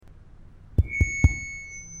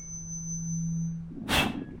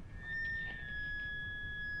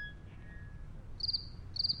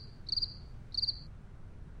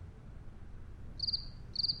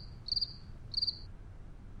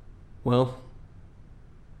Well,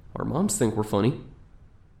 our moms think we're funny.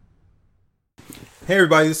 Hey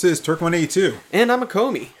everybody, this is Turk182. And I'm a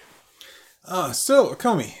Comey. So,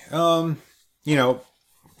 Comey,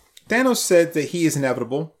 Thanos said that he is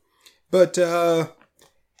inevitable, but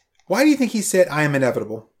why do you think he said I am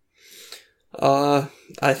inevitable? I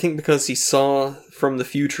think because he saw from the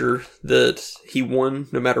future that he won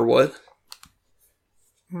no matter what.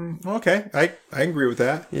 Okay, I agree with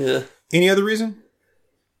that. Yeah. Any other reason?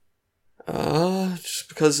 Just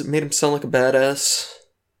because it made him sound like a badass.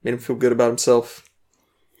 Made him feel good about himself.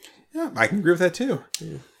 Yeah, I can agree with that too.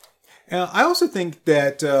 Yeah. I also think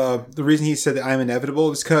that the reason he said that I am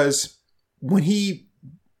inevitable is because when he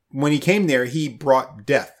came there, he brought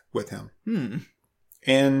death with him.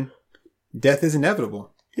 And death is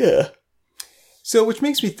inevitable. Yeah. So, which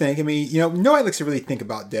makes me think, nobody likes to really think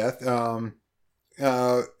about death,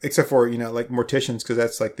 except for, like morticians, because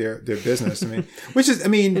that's like their business. And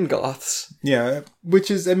goths. Yeah, which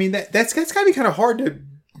is, that's gotta be kind of hard to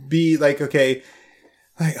be like, okay,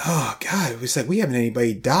 like, oh God, it's like we haven't had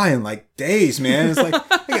anybody die in like days, man. It's like,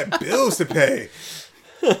 I got bills to pay.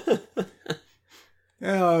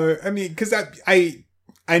 Because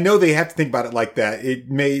I know they have to think about it like that. It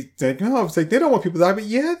may think, it's like they don't want people to die, but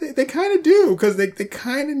yeah, they kind of do, because they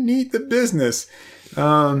kind of need the business.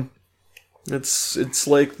 It's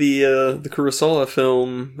like the Kurosawa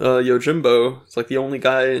film Yojimbo. It's like the only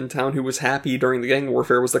guy in town who was happy during the gang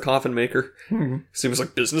warfare was the coffin maker. So he was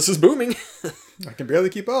like, business is booming. I can barely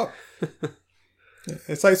keep up.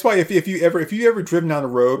 It's why if you ever driven down the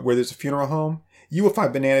road where there's a funeral home, you will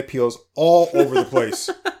find banana peels all over the place.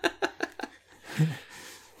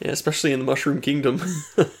 Yeah, especially in the Mushroom Kingdom.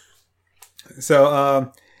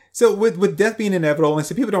 So with death being inevitable, and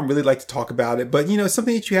some people don't really like to talk about it, but it's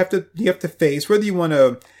something that you have to face, whether you want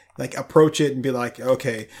to like approach it and be like,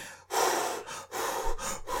 okay,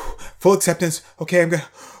 full acceptance. Okay, I'm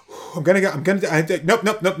gonna nope,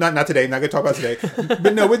 not today. Not gonna talk about today.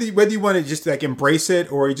 But no, whether you want to just like embrace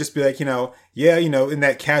it, or you just be like, in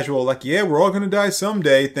that casual, like, yeah, we're all gonna die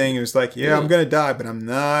someday thing. It was like, yeah, I'm gonna die, but I'm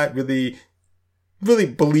not really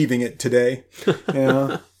believing it today.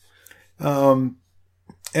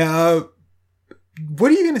 What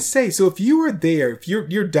are you going to say? So if you were there, if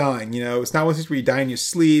you're dying, it's not one of those where you die in your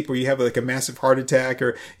sleep, or you have like a massive heart attack,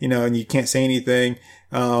 or, and you can't say anything.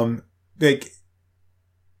 Like,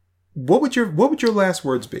 what would your last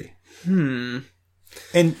words be? And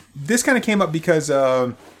this kind of came up because,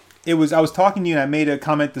 I was talking to you and I made a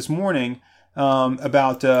comment this morning,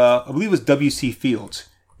 about, I believe it was W.C. Fields.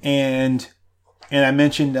 And I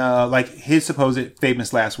mentioned, like his supposed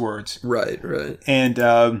famous last words. Right. And,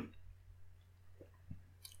 and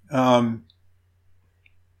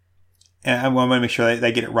I want to make sure that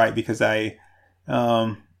I get it right, because I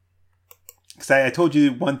told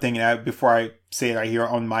you one thing, and before I say it right here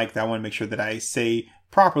on mic, that I want to make sure that I say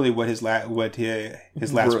properly what his last words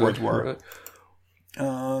were.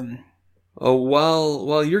 Right.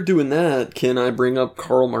 While you're doing that, can I bring up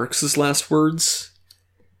Karl Marx's last words?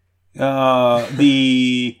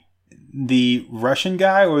 The Russian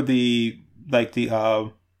guy, or the guy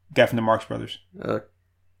from the Marx Brothers?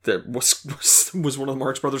 That was one of the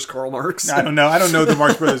Marx Brothers Karl Marx? I don't know who the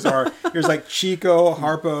Marx Brothers are. There's like Chico,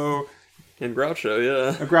 Harpo, and Groucho,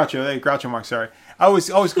 yeah. Groucho Marx, sorry. I always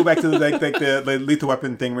go back to the Lethal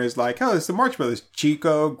Weapon thing, where it's like, oh, it's the Marx Brothers.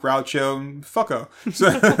 Chico, Groucho, and Fucko. So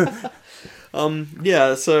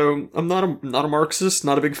yeah, so I'm not a Marxist,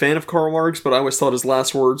 not a big fan of Karl Marx, but I always thought his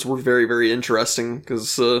last words were very, very interesting,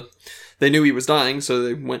 because they knew he was dying, so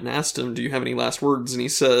they went and asked him, do you have any last words? And he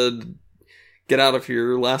said, get out of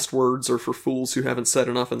here, last words are for fools who haven't said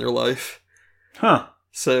enough in their life. Huh.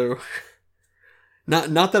 So,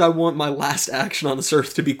 not that I want my last action on this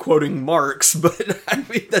earth to be quoting Marx, but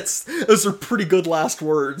those are pretty good last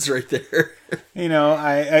words right there.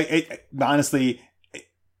 I honestly,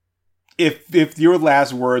 if your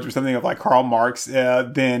last words were something of like Karl Marx,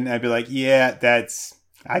 then I'd be like, yeah,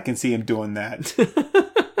 I can see him doing that.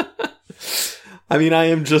 I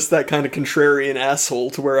am just that kind of contrarian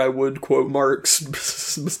asshole to where I would quote Marx,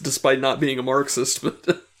 despite not being a Marxist.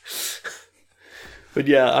 But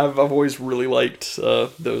yeah, I've always really liked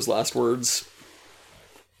those last words.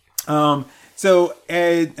 So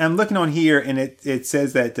I'm looking on here, and it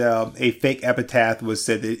says that a fake epitaph was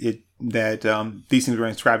said that these things were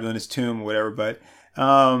inscribed on his tomb or whatever. But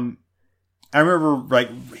I remember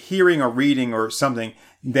like hearing or reading or something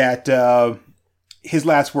that his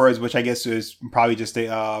last words, which I guess is probably just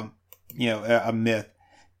a myth,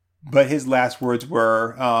 but his last words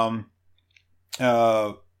were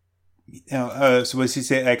so what does he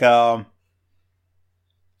say? Like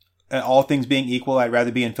all things being equal, I'd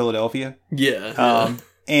rather be in Philadelphia. Yeah.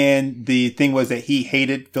 And the thing was that he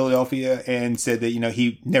hated Philadelphia and said that,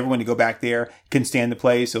 he never wanted to go back there, couldn't stand the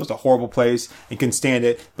place. It was a horrible place and couldn't stand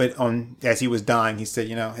it. But as he was dying, he said,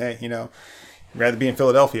 hey, I'd rather be in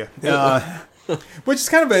Philadelphia. Which is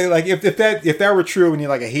kind of if that were true and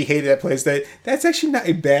he hated that place, that's actually not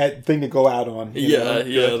a bad thing to go out on.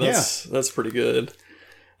 That's pretty good.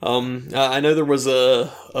 I know there was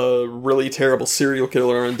a really terrible serial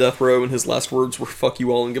killer on death row, and his last words were "fuck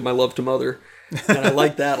you all and give my love to mother," and I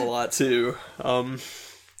like that a lot too.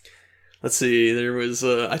 Let's see, there was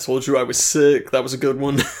I told you I was sick. That was a good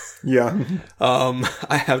one. Yeah.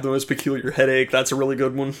 I have the most peculiar headache. That's a really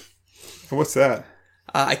good one. What's that?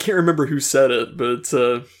 I can't remember who said it, but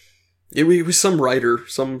it was some writer,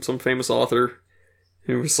 some famous author,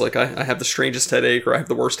 who was like, I have the strangest headache, or I have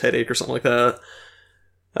the worst headache, or something like that.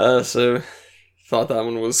 So thought that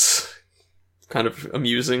one was kind of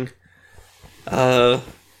amusing.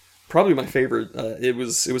 Probably my favorite. It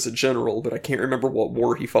was a general, but I can't remember what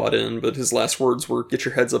war he fought in. But his last words were, "Get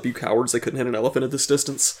your heads up, you cowards! They couldn't hit an elephant at this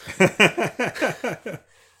distance."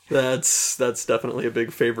 That's definitely a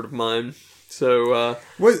big favorite of mine. So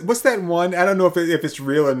what's that one? I don't know if it's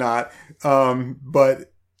real or not.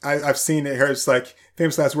 But I've seen it here. It's like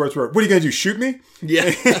famous last words were, "What are you gonna do? Shoot me?"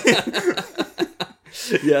 Yeah.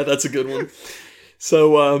 Yeah, that's a good one.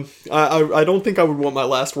 So, I don't think I would want my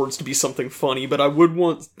last words to be something funny, but I would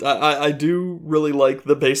want, I do really like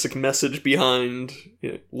the basic message behind,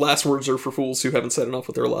 last words are for fools who haven't said enough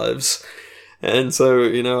with their lives. And so,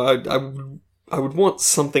 I would want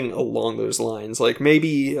something along those lines. Like,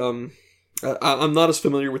 maybe, I'm not as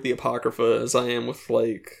familiar with the Apocrypha as I am with,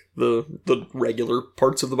 like, the regular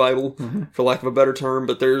parts of the Bible, for lack of a better term,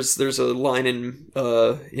 but there's a line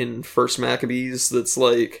in First Maccabees that's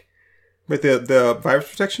like, with the virus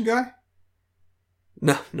protection guy?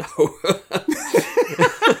 No. What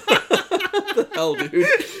the hell, dude?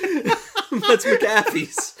 That's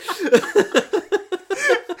McAfee's.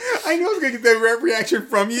 I know I was going to get that reaction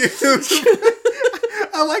from you.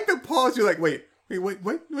 I like the pause. You're like, wait, what?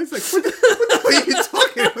 It's like, what the hell are you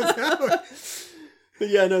talking about? But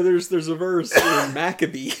yeah, no, there's a verse in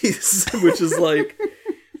Maccabees, which is like,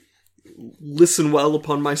 listen well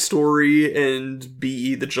upon my story and be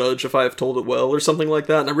ye the judge if I have told it well, or something like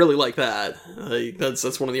that. And I really like that. Like,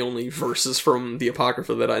 that's one of the only verses from the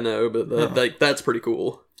Apocrypha that I know, but that's pretty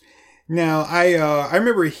cool. Now, I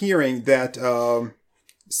remember hearing that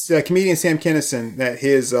comedian Sam Kinison, that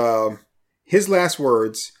his last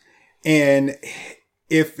words, and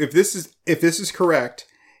if this is correct,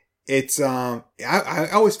 it's I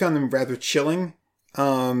always found them rather chilling,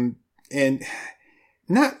 and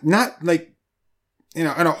not like, in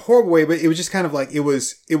a horrible way, but it was just kind of like, it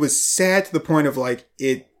was sad to the point of like,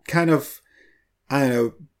 it kind of, I don't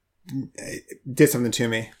know, did something to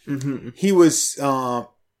me. Mm-hmm. He was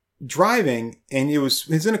driving, and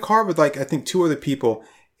he's in a car with like, I think 2 other people,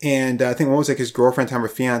 and I think one was like his girlfriend, time, or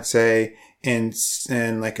fiance, and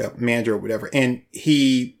like a manager or whatever, and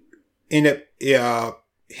he ended up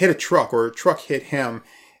hit a truck, or a truck hit him,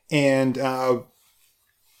 and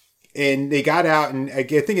they got out, and I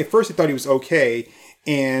think at first they thought he was okay,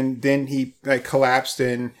 and then he collapsed,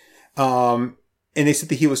 and they said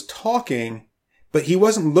that he was talking, but he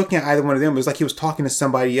wasn't looking at either one of them. It was like he was talking to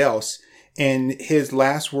somebody else, and his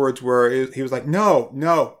last words were, he was like, no,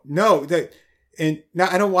 and now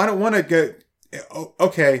I don't want to go.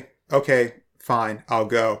 Okay, fine, I'll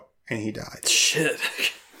go, and he died. Shit,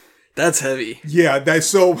 that's heavy. Yeah, that's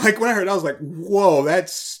so, like, when I heard it, I was like, whoa,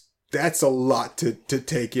 that's a lot to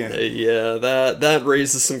take in. Yeah, that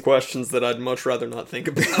raises some questions that I'd much rather not think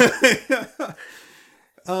about.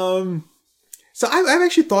 So I've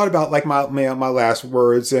actually thought about like my last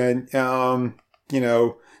words, and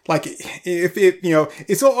like if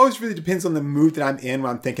it always really depends on the mood that I'm in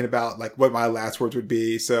when I'm thinking about like what my last words would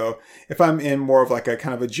be. So if I'm in more of like a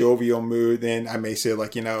kind of a jovial mood, then I may say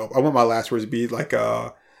like, I want my last words to be like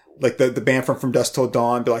the band from Dusk Till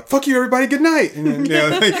Dawn, be like, "Fuck you, everybody, good night." And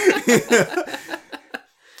then,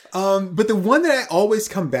 but the one that I always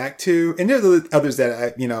come back to, and there's others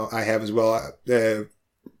that I have as well, that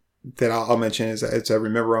I'll mention as I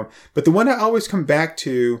remember them. But the one I always come back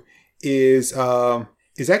to is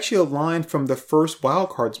actually a line from the first Wild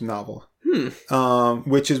Cards novel,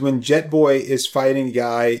 which is when Jet Boy is fighting a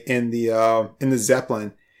guy in the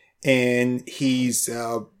Zeppelin, and he's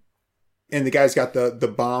and the guy's got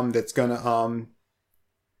the bomb that's gonna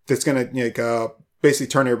basically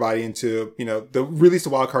turn everybody into, release the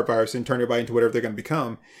wild card virus and turn everybody into whatever they're gonna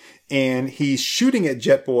become. And he's shooting at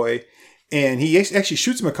Jet Boy, and he actually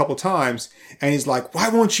shoots him a couple times, and he's like, "Why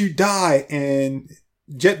won't you die?" And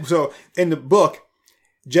So in the book,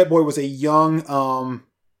 Jet Boy was a young,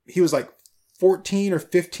 he was like 14 or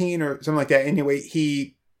 15 or something like that. Anyway,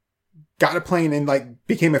 he got a plane and like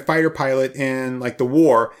became a fighter pilot in like the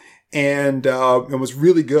war and was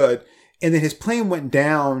really good. And then his plane went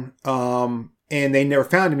down, and they never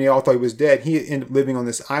found him. They all thought he was dead. He ended up living on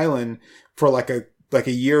this island for like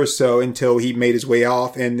a year or so until he made his way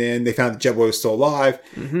off. And then they found that Jet Boy was still alive.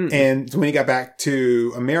 Mm-hmm. And when he got back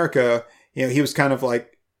to America, he was kind of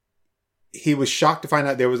like, he was shocked to find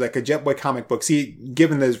out there was like a Jet Boy comic book. See,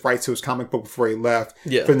 given those rights to his comic book before he left for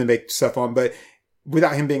them to make stuff on, but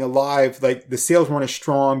without him being alive, like the sales weren't as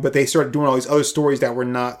strong, but they started doing all these other stories that were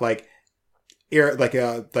not like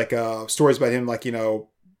stories about him, like,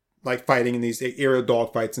 like fighting in these aerial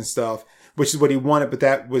dog fights and stuff, which is what he wanted, but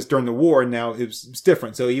that was during the war, and now it's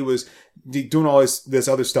different. So he was doing all this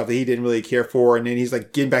other stuff that he didn't really care for, and then he's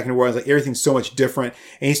like getting back in the world. Like everything's so much different,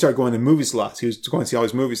 and he started going to movies a lot. So he was going to see all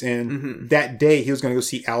these movies, and that day he was going to go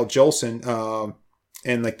see Al Jolson,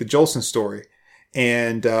 and like the Jolson story,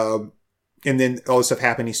 and then all this stuff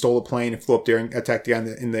happened. He stole a plane and flew up there and attacked the guy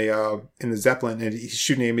in the Zeppelin, and he's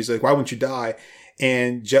shooting him. He's like, "Why won't you die?"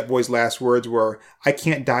 And Jet Boy's last words were, "I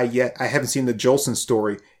can't die yet. I haven't seen the Jolson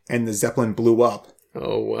story." And the Zeppelin blew up.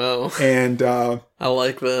 Oh, wow. And I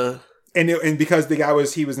like that. And because the guy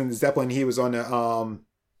he was in the Zeppelin, he was on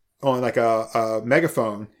like a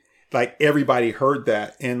megaphone. Like everybody heard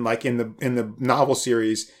that. And like in the novel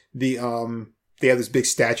series, they have this big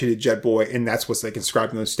statue to Jet Boy, and that's what's like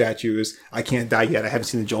inscribed in those statues. "I can't die yet. I haven't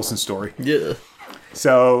seen the Jolson story." Yeah.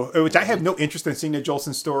 So, which I have no interest in seeing the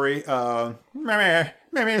Jolson story.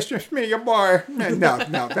 Maybe it's just me, your boy. No,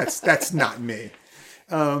 that's not me.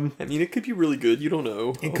 I mean, it could be really good. You don't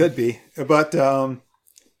know. It could be, but the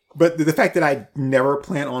fact that I never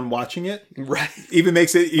plan on watching it, right, even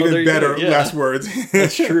makes it even better. Yeah. Last words.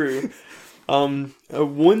 That's true.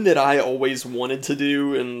 One that I always wanted to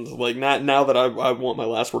do, and like now that I want my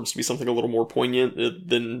last words to be something a little more poignant,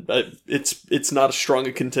 then it's not as strong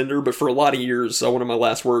a contender. But for a lot of years, I wanted my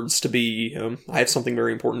last words to be, "I have something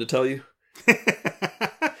very important to tell you."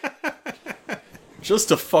 Just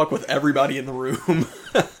to fuck with everybody in the room.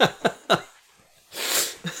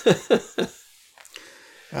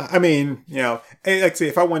 I mean, like I say,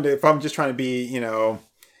 if I'm just trying to be,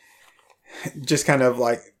 just kind of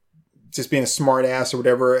like, just being a smart ass or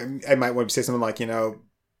whatever, I might want to say something like,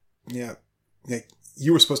 like,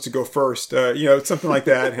 "You were supposed to go first," something like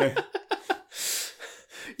that.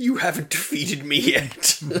 "You haven't defeated me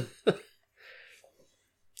yet."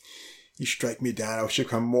 "You strike me down, I should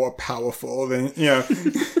become more powerful than,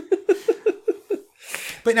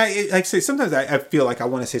 But now, like I say, sometimes I feel like I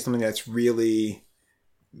want to say something that's really,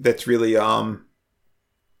 it's going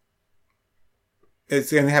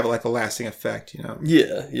to have like a lasting effect,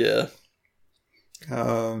 Yeah, yeah.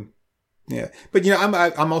 Yeah. But,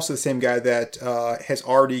 I'm also the same guy that has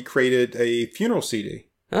already created a funeral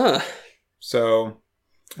CD. Ah. So,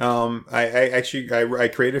 I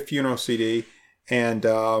created a funeral CD, and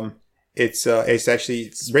it's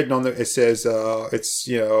actually written on it says it's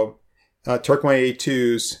Turk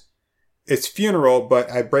 182's, it's funeral,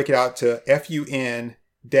 but I break it out to FUN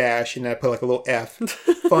dash, and I put like a little F,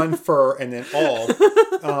 fun fur, and then all,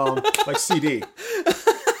 like CD.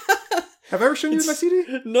 Have I ever shown you my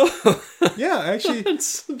CD? No. Yeah, actually.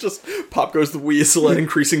 It's just pop goes the weasel at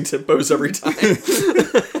increasing tempos every time.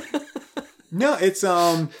 No, it's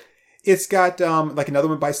got like Another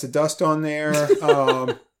One Bites the Dust on there.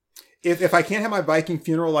 If I can't have my Viking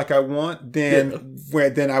funeral like I want, then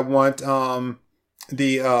I want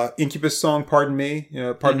the Incubus song "Pardon Me,"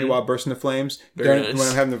 "Pardon Me While I Burst into Flames" Very nice. when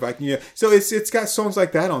I'm having the Viking. Yeah, so it's got songs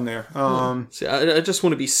like that on there. See, I just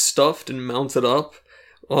want to be stuffed and mounted up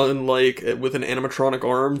on like with an animatronic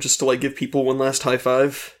arm, just to like give people one last high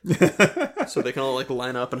five, so they can all like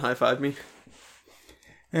line up and high five me.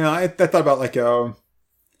 I thought about like I'd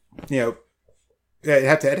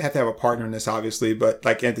have to have a partner in this, obviously, but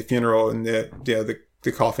like at the funeral and the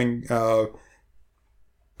coughing,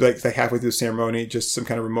 like halfway through the ceremony, just some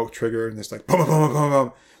kind of remote trigger, and it's like boom, boom, boom, boom,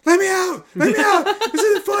 boom. Let me out! This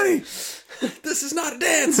isn't funny. This is not a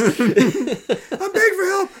dance. I'm begging for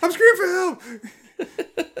help. I'm screaming for help.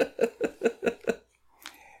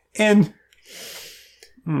 And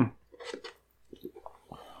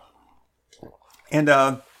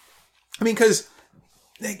I mean, because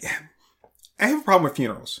I have a problem with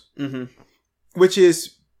funerals, which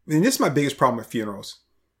is, and this is my biggest problem with funerals.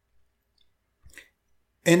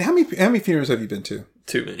 And how many funerals have you been to?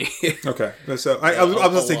 Too many. Okay, so I was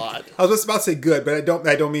about to say good, but I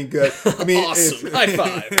don't mean good. I mean awesome. High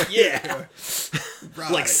five. Yeah.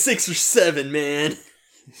 Right. Like 6 or 7, man.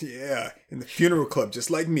 Yeah, in the funeral club, just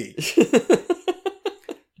like me.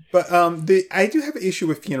 But I do have an issue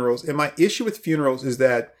with funerals, and my issue with funerals is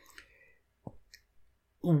that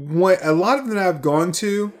a lot of them that I've gone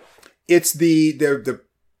to, it's the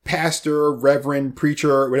pastor, reverend,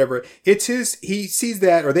 preacher, whatever. It's he sees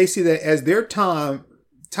that, or they see that as their time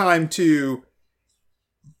to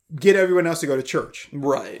get everyone else to go to church.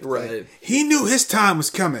 Right. Like, he knew his time was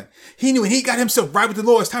coming. He knew, and he got himself right with the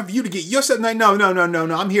Lord. It's time for you to get yourself. No.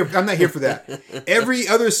 I'm here. I'm not here for that. Every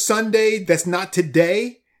other Sunday that's not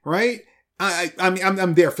today, right?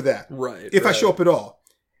 I'm there for that. Right. If I show up at all.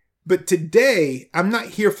 But today, I'm not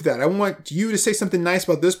here for that. I want you to say something nice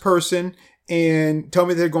about this person and tell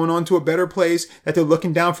me they're going on to a better place, that they're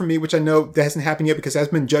looking down for me, which I know that hasn't happened yet because that's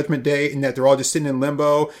been Judgment Day, and that they're all just sitting in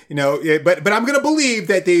limbo, but I'm going to believe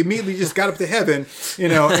that they immediately just got up to heaven,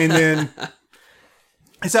 and then...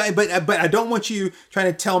 So, but I don't want you trying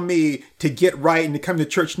to tell me to get right and to come to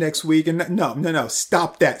church next week. And no,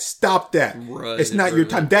 stop that. Right, it's not your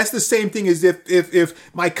time. That's the same thing as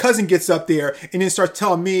if my cousin gets up there and then starts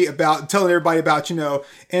telling everybody about, and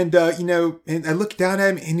I look down at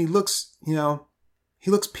him and he looks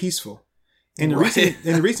peaceful. And the reason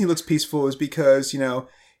he looks peaceful is because,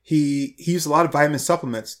 he used a lot of vitamin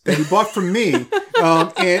supplements that he bought from me.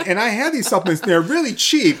 And I have these supplements. They're really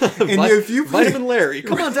cheap. And Vitamin Larry.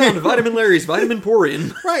 Come on down to Vitamin Larry's Vitamin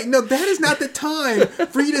Porian. Right. No, that is not the time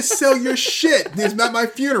for you to sell your shit. It's not my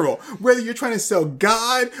funeral. Whether you're trying to sell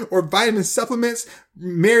God or vitamin supplements,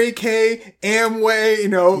 Mary Kay, Amway,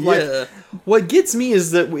 Yeah. What gets me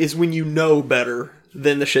is when you know better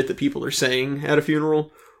than the shit that people are saying at a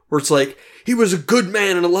funeral. Where it's like, he was a good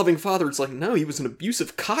man and a loving father. It's like, no, he was an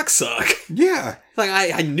abusive cocksuck. Yeah. Like,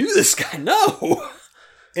 I knew this guy. No.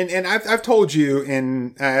 And I've told you,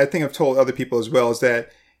 and I think I've told other people as well, is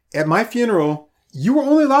that at my funeral, you were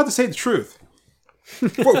only allowed to say the truth.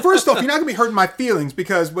 First off, you're not going to be hurting my feelings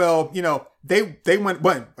because, they went,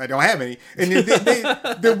 I don't have any. And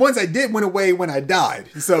the ones I did went away when I died.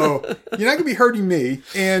 So you're not going to be hurting me.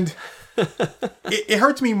 And... it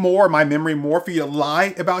hurts me more, my memory more, for you to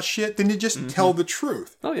lie about shit than to just tell the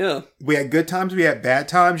truth. Oh, yeah. We had good times, we had bad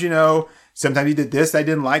times, Sometimes he did this I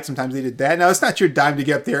didn't like, sometimes he did that. Now, it's not your dime to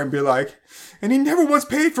get up there and be like, and he never once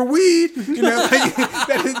paid for weed.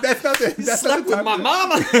 That's not the time. My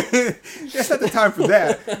mama. That's not the time for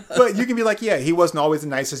that. But you can be like, yeah, he wasn't always the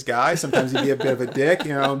nicest guy. Sometimes he'd be a bit of a dick, but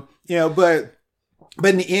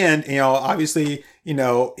in the end, obviously,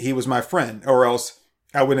 he was my friend, or else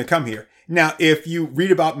I wouldn't have come here. Now, if you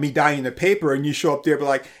read about me dying in the paper and you show up there and be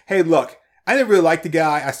like, hey, look, I didn't really like the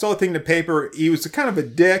guy. I saw the thing in the paper. He was kind of a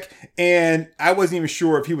dick, and I wasn't even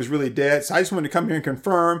sure if he was really dead. So I just wanted to come here and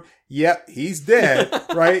confirm, yep, he's dead,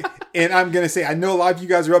 right? And I'm going to say, I know a lot of you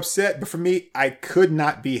guys are upset, but for me, I could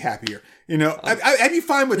not be happier. I'd be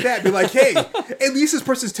fine with that. Be like, hey, at least this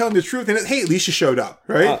person's telling the truth. And hey, at least you showed up,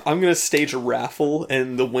 right? I'm going to stage a raffle,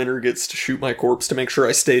 and the winner gets to shoot my corpse to make sure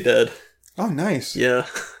I stay dead. Oh, nice. Yeah.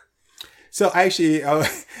 So I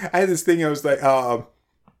had this thing. I was like,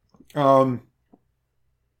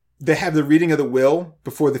 they have the reading of the will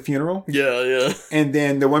before the funeral. Yeah. And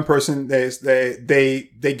then the one person, they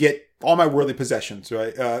get all my worldly possessions,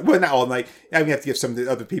 right? Well, not all. Like, I have to give some to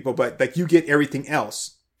other people, but like you get everything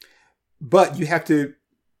else. But you have to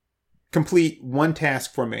complete one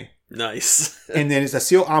task for me. Nice. And then it's a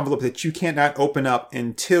sealed envelope that you cannot open up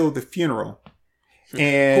until the funeral.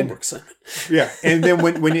 And homework assignment. Yeah, and then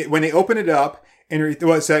when they open it up, and it's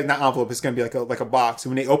not envelope, it's going to be like a box.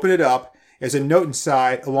 And when they open it up, there's a note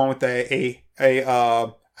inside along with a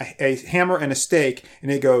hammer and a stake, and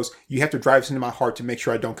it goes, "You have to drive this into my heart to make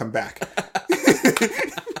sure I don't come back."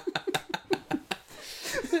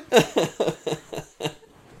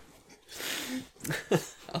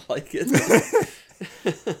 I like it.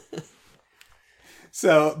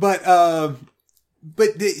 So, but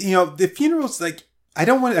the funeral's like, I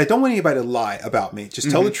don't want anybody to lie about me. Just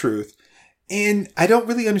tell the truth. And I don't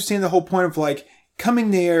really understand the whole point of like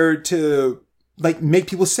coming there to like make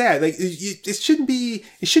people sad. Like it shouldn't be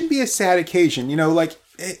a sad occasion.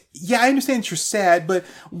 Yeah, I understand that you're sad, but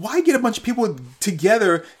why get a bunch of people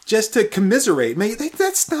together just to commiserate? I mean,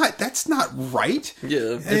 that's not right.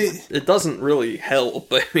 Yeah, it doesn't really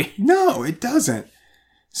help. I mean, no, it doesn't.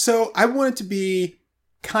 So I want it to be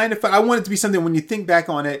kind of fun. I want it to be something when you think back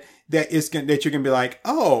on it that you're gonna be like,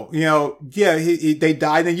 oh, yeah, they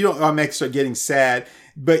died, and you don't automatically start getting sad.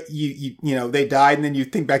 But they died, and then you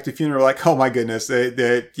think back to the funeral, like, oh my goodness,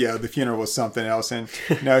 the funeral was something else, and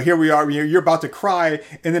now here we are, you're about to cry,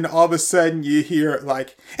 and then all of a sudden you hear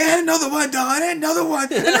like, and another one died, and another one,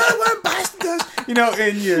 Boston does,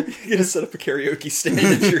 and you're gonna set up a karaoke stand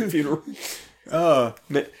at your funeral.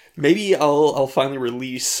 Maybe I'll finally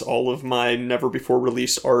release all of my never before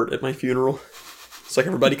released art at my funeral. It's like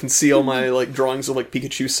everybody can see all my like drawings of like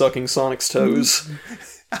Pikachu sucking Sonic's toes.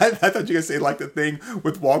 I thought you were gonna say like the thing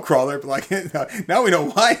with Wallcrawler, but like now we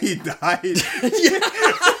know why he died.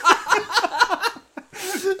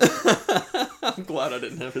 I'm glad I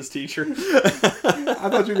didn't have his teacher. I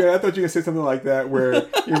thought you were gonna say something like that, where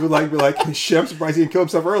you would like be like, "Shit, I'm surprised he didn't kill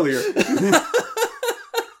himself earlier."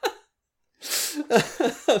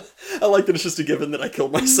 I like that it's just a given that I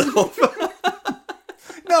killed myself.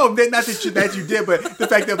 No, not that you did, but the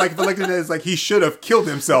fact that like Elected is like he should have killed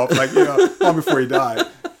himself, like long before he died.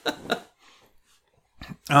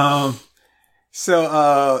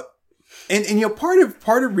 So part of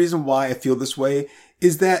the reason why I feel this way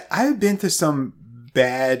is that I've been to some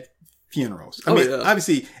bad funerals. I mean,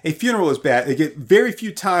 obviously a funeral is bad. They get very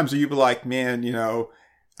few times where you be like, man,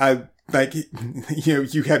 I like,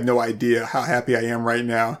 you have no idea how happy I am right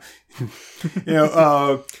now.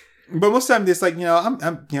 But most of the time it's like,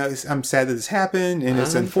 I'm sad that this happened and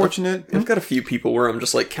it's unfortunate. I've got a few people where I'm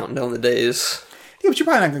just like counting down the days. Yeah, but you're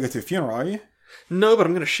probably not going to go to a funeral, are you? No, but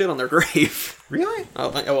I'm going to shit on their grave. Really?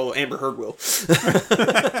 Oh, Amber Heard will.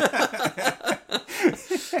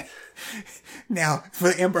 Now,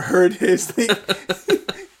 for Amber Heard, his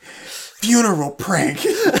funeral prank.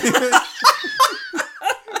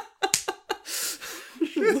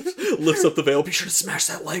 Lifts up the veil. Be sure to smash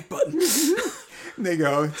that like button.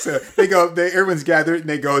 Everyone's gathered and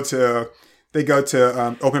they go to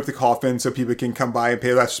open up the coffin so people can come by and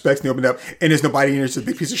pay last respects, and they open it up and there's nobody in there. It's a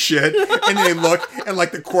big piece of shit. And then they look and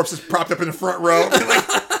like the corpse is propped up in the front row.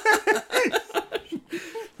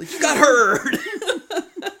 Like, you got heard.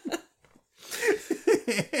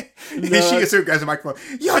 And she gets her grabs the microphone.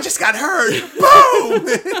 Yo, just got heard. Boom.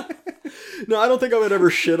 No, I don't think I would ever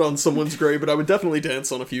shit on someone's grave, but I would definitely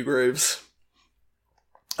dance on a few graves.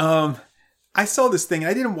 I saw this thing and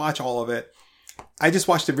I didn't watch all of it. I just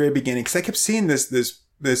watched the very beginning because I kept seeing this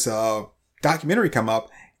documentary come up,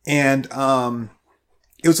 and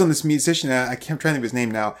it was on this musician. I'm trying to think of his name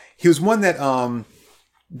now. He was one that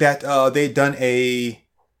they'd done an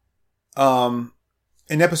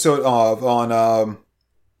episode of on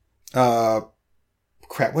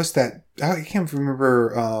crap. What's that? I can't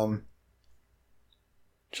remember.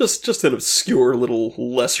 Just an obscure little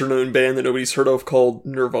lesser known band that nobody's heard of called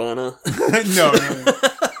Nirvana. No.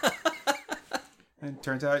 And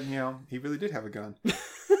turns out, he really did have a gun.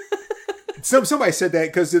 Somebody said that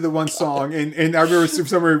because of the one song, and I remember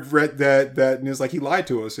somebody read that and it was like, he lied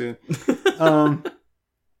to us. Now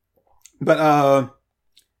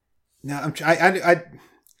I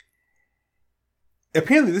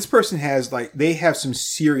apparently this person has they have some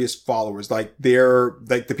serious followers. Like they're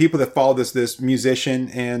like the people that follow this musician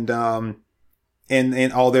and all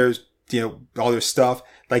their all their stuff.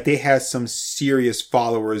 Like they have some serious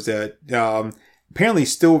followers that apparently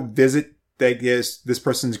still visit this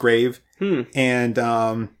person's grave. And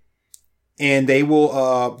they will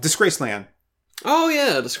Disgraceland. Oh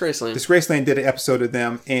yeah, Disgraceland. Disgraceland did an episode of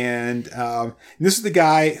them, and this is the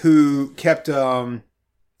guy who kept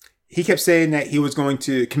he kept saying that he was going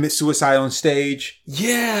to commit suicide on stage.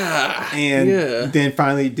 Yeah, and then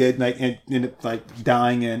finally did and ended up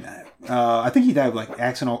dying, and I think he died of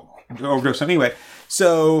accidental overdose. Anyway,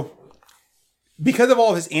 so because of all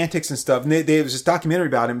of his antics and stuff, and there was this documentary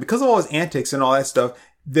about him. Because of all his antics and all that stuff,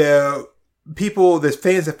 the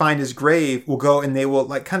fans that find his grave will go and they will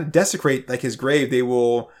kind of desecrate his grave. They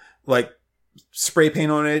will spray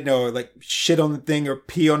paint on it, or shit on the thing or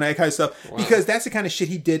pee on that kind of stuff. Wow. Because that's the kind of shit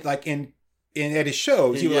he did in at his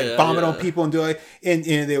shows. He would vomit on people and do it, and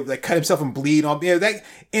they would cut himself and bleed on that.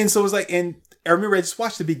 And so it was and I remember I just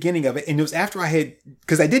watched the beginning of it, and it was after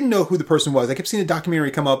because I didn't know who the person was. I kept seeing a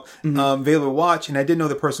documentary come up, available to watch, and I didn't know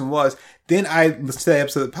who the person was. Then I listened to that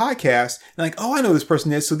episode of the podcast, and oh, I know who this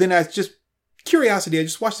person is. So then I just curiosity, I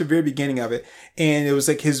just watched the very beginning of it, and it was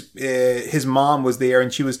his mom was there,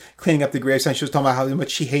 and she was cleaning up the gravesite. She was talking about how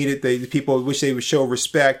much she hated the people, wish they would show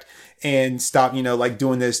respect and stop,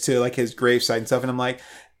 doing this to his gravesite and stuff. And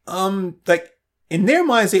I'm in their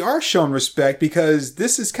minds, they are showing respect because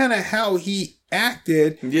this is kind of how he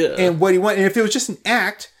acted and what he wanted. And if it was just an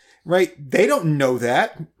act, right, they don't know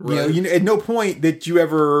that. Right. At no point did you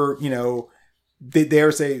ever, they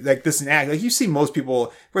say this is an act. You see most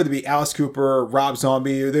people, whether it be Alice Cooper or Rob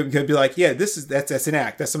Zombie, they're going to be like, yeah, that's an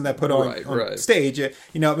act. That's something that put on stage. You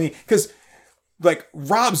know what I mean? Because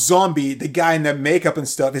Rob Zombie, the guy in the makeup and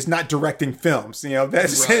stuff, is not directing films.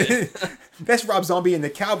 That's that's Rob Zombie in the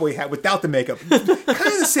cowboy hat without the makeup. Kind of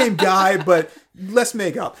the same guy, but less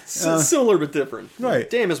makeup. Similar but different. Right.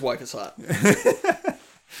 Damn, his wife is hot.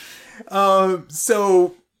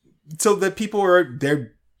 So that people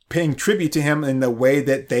they're paying tribute to him in the way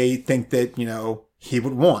that they think that, he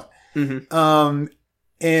would want. Mm-hmm.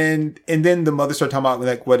 And then the mother started talking about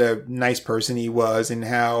like what a nice person he was and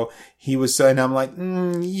how he was. And I'm like,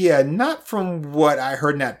 yeah, not from what I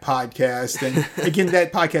heard in that podcast. And again,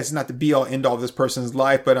 that podcast is not the be all end all of this person's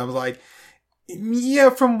life, but I was like,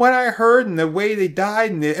 yeah, from what I heard and the way they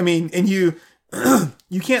died. And you,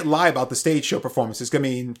 you can't lie about the stage show performances. I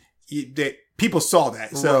mean, people saw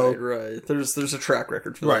that. So right. There's a track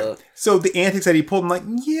record for right. that. So the antics that he pulled, I'm like,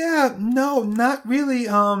 yeah, no, not really.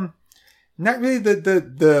 Not really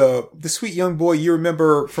the sweet young boy you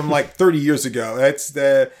remember from like 30 years ago.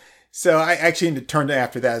 So I actually turned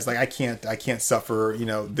after that. It's like, I can't suffer,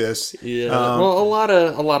 this. Yeah. Well, a lot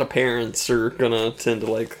of parents are gonna tend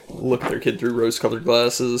to like look at their kid through rose-colored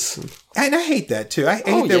glasses. And I hate that too. I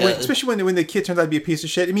hate that, especially when the kid turns out to be a piece of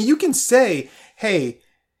shit. I mean, you can say, hey,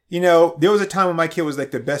 there was a time when my kid was like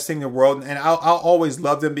the best thing in the world, and I'll always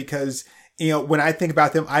love them because, when I think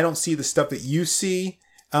about them, I don't see the stuff that you see.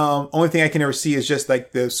 Only thing I can ever see is just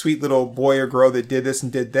like the sweet little boy or girl that did this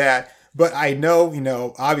and did that. But I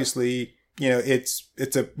know, obviously,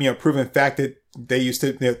 it's a, proven fact that they used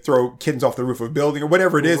to throw kittens off the roof of a building or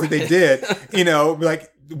whatever it is that they did, like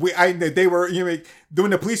they were,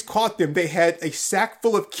 when the police caught them, they had a sack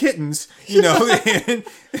full of kittens, and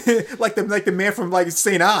like the man from like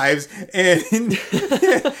St. Ives, and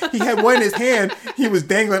he had one in his hand. He was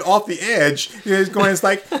dangling off the edge. He was going, it's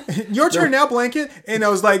like, your turn now, blanket. And I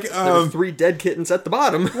was like, there were 3 dead kittens at the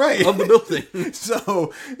bottom of the building.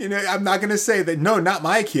 So, I'm not going to say that, no, not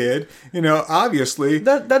my kid, obviously.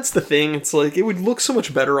 That's the thing. It's like, it would look so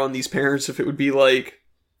much better on these parents if it would be like,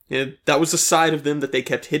 that was a side of them that they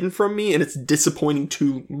kept hidden from me, and it's disappointing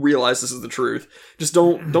to realize this is the truth. Just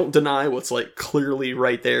don't deny what's like clearly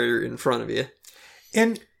right there in front of you.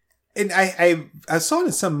 And I saw it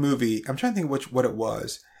in some movie. I'm trying to think what it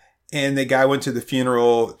was. And the guy went to the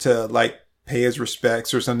funeral to like pay his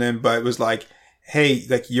respects or something, but it was like, hey,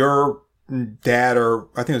 like your dad, or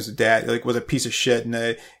I think it was the dad, like was a piece of shit,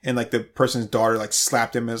 and like the person's daughter like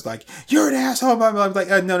slapped him and was like, you're an asshole. I was like,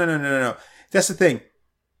 no. That's the thing.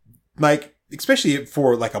 Like, especially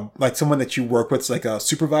for like someone that you work with, like a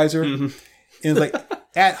supervisor, and it's like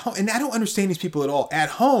at home, and I don't understand these people at all. At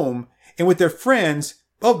home and with their friends,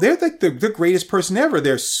 they're like the greatest person ever.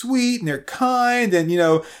 They're sweet and they're kind, and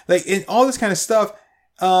like and all this kind of stuff.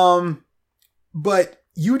 But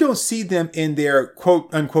you don't see them in their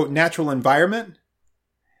quote unquote natural environment,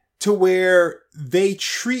 to where they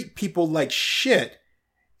treat people like shit,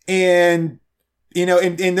 and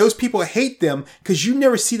and those people hate them because you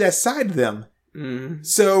never see that side of them. Mm.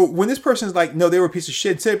 So when this person's like, no, they were a piece of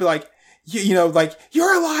shit, instead of be like, like,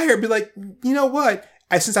 you're a liar, be like, you know what?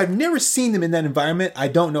 Since I've never seen them in that environment, I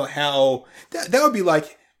don't know how that would be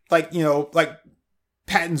like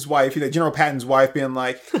Patton's wife, General Patton's wife being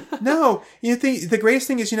like, no, the greatest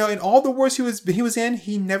thing is, in all the wars he was in,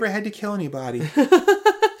 he never had to kill anybody.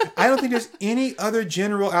 I don't think there's any other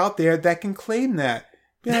general out there that can claim that.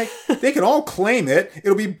 Be like, they can all claim it.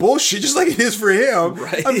 It'll be bullshit, just like it is for him.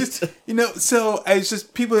 Right. I'm just, so it's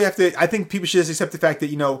just people have to. I think people should just accept the fact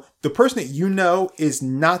that the person that is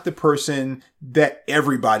not the person that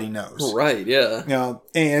everybody knows. Right. Yeah.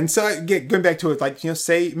 And so going back to it, like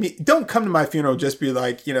don't come to my funeral just be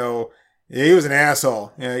like, he was an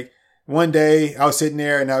asshole. Like one day I was sitting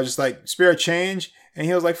there and I was just like, spare change, and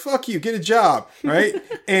he was like, fuck you, get a job, right?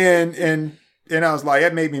 and I was like,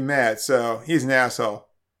 that made me mad. So he's an asshole.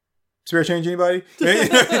 Spare change, anybody?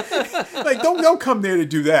 Like, don't come there to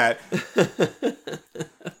do that.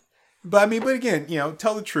 But again,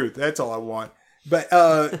 tell the truth. That's all I want. But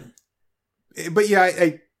yeah,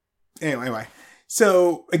 anyway.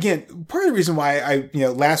 So again, part of the reason why I,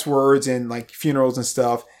 last words and like funerals and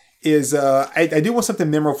stuff is, I do want something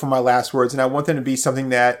memorable for my last words, and I want them to be something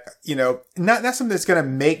that, not something that's going to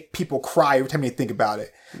make people cry every time they think about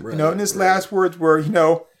it. Right, and his last words were,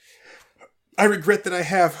 I regret that I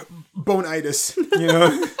have bonitis,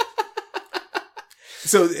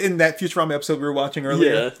 So in that Futurama episode we were watching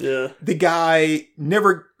earlier, the guy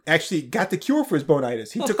never actually got the cure for his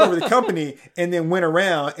bonitis. He took over the company and then went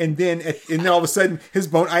around, and then all of a sudden his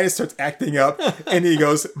bonitis starts acting up, and he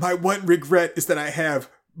goes, my one regret is that I have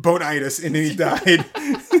bonitis, and then he died.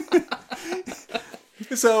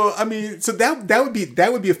 So that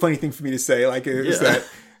would be a funny thing for me to say, like, is that.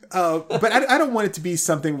 But I don't want it to be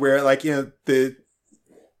something where, like,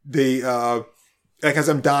 like as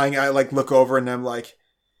I'm dying, I like look over and I'm like,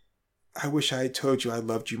 I wish I had told you I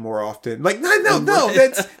loved you more often. Like, no,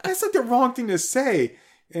 that's like the wrong thing to say.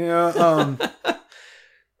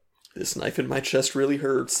 This knife in my chest really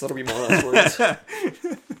hurts. That'll be my last words.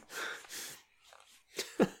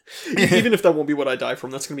 Even if that won't be what I die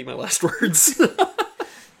from, that's going to be my last words.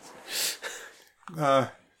 I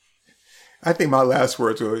think my last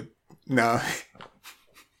words would... No.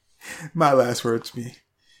 My last words would be...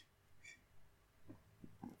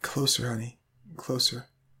 Closer, honey. Closer.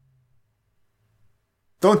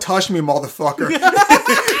 Don't touch me, motherfucker.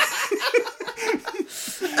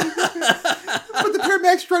 But the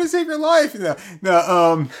paramedics trying to save your life.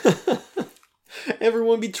 No.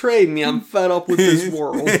 Everyone betrayed me. I'm fed up with this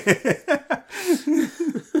world.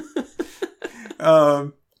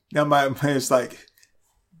 Now my is like,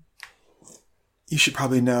 you should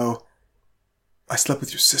probably know I slept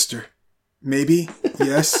with your sister. Maybe.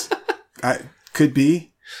 Yes. I could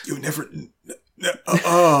be. You never.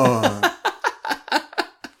 Oh.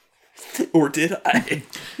 Or did I?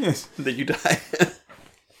 Yes. Then you die.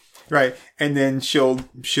 Right. And then she'll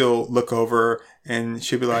look over and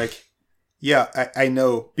she'll be like, yeah, I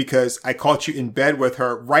know because I caught you in bed with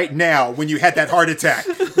her right now when you had that heart attack.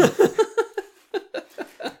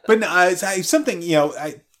 But no, something,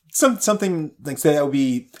 something like that would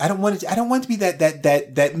be, I don't want it to be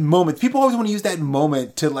that moment. People always want to use that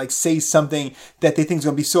moment to like say something that they think is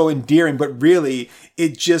going to be so endearing, but really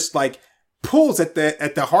it just like pulls at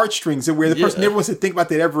the heartstrings and where the person never wants to think about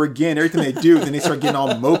that ever again. Everything they do, then they start getting all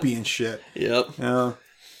mopey and shit. Yep.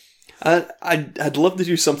 I'd love to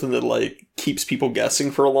do something that like keeps people guessing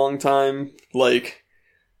for a long time, like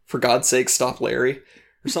for God's sake, stop Larry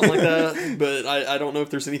or something like that. But I don't know if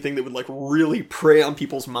there's anything that would like really prey on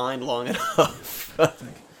people's mind long enough.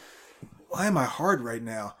 Why am I hard right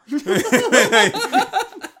now?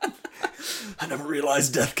 I never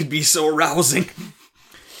realized death could be so arousing.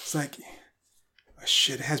 It's like, oh,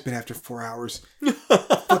 shit, it has been after 4 hours.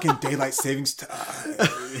 Fucking daylight savings time.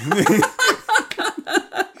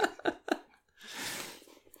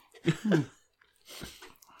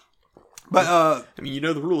 But I mean, you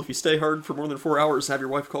know the rule: if you stay hard for more than 4 hours, have your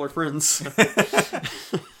wife call her friends. It's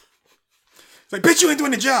like, bitch, you ain't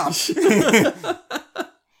doing the job.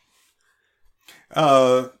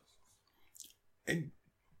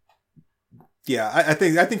 Yeah, I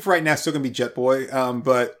think for right now it's still gonna be Jet Boy.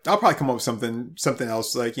 But I'll probably come up with something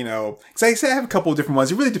else, like, because I say I have a couple of different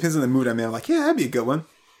ones. It really depends on the mood I'm in. I'm like, yeah, that'd be a good one.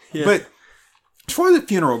 Yeah. But as far as the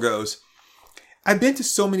funeral goes, I've been to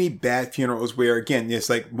so many bad funerals where, again, it's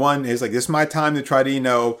like, one is like, this is my time to try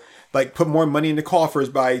to, like put more money in the coffers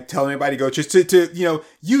by telling everybody to go, just to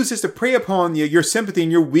use this to prey upon your sympathy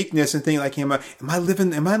and your weakness and think like, am I living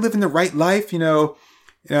the right life?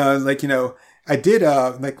 I did,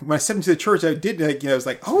 like when I stepped into the church, I did, like, I was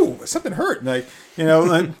like, oh, something hurt. Like,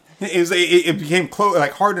 it became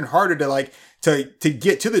like harder and harder to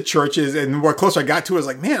get to the churches. And the more closer I got to it, I was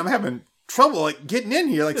like, man, I'm having trouble like getting in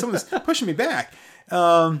here. Like someone's pushing me back.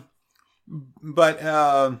 But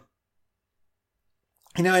I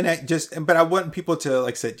want people to,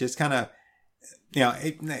 like I said, just kind of,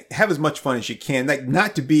 have as much fun as you can. Like,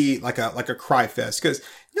 not to be like a cry fest, because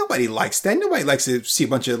nobody likes that. Nobody likes to see a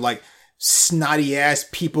bunch of like snotty ass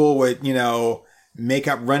people with,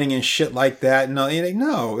 makeup running and shit like that. No, I mean,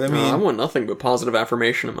 I want nothing but positive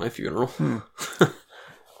affirmation at my funeral.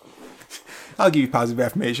 I'll give you positive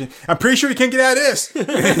affirmation. I'm pretty sure you can't get out of this.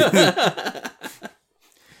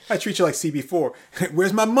 I treat you like CB4.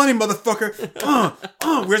 Where's my money,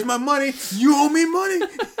 motherfucker? Where's my money? You owe me money.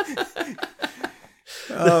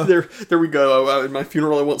 There we go. At my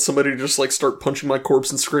funeral, I want somebody to just like start punching my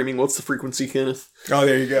corpse and screaming, "What's the frequency, Kenneth?" Oh,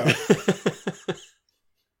 there you go.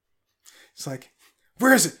 It's like,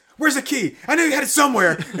 where is it? Where's the key? I know you had it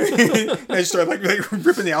somewhere. I just start like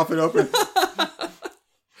ripping the outfit open.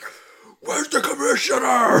 Where's the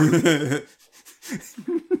commissioner?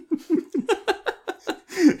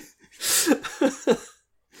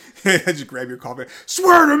 I just grab your coffee.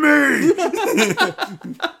 Swear to me.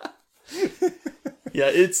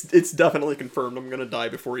 Yeah, it's definitely confirmed. I'm gonna die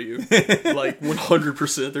before you. Like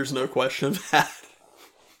 100%. There's no question of that.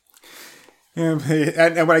 And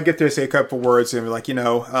when I get there, say a couple words and be like,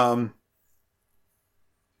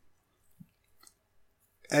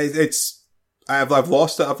 I've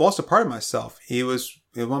lost a part of myself. He was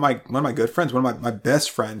one of my good friends, one of my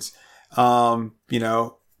best friends. But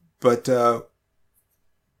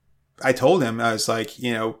I told him, I was like,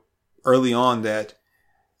 early on that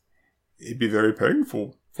it'd be very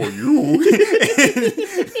painful for you.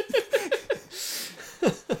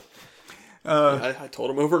 I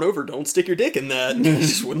told him over and over, don't stick your dick in that. He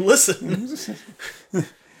just wouldn't listen.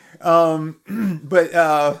 But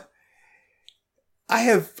I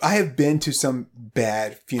have been to some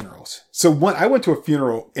bad funerals. So I went to a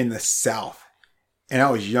funeral in the South, and I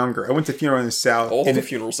was younger. I went to a funeral in the South. All the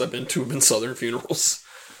funerals I've been to have been Southern funerals.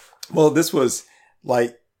 Well, this was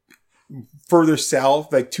like further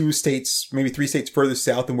south, like 2 states, maybe 3 states further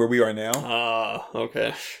south than where we are now. Ah,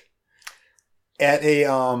 okay. At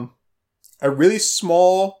a really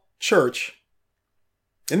small church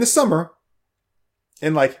in the summer,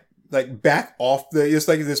 and like back off it's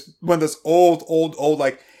like this one of those old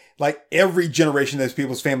like every generation of those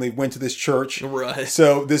people's family went to this church. Right.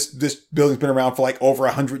 So this building's been around for like over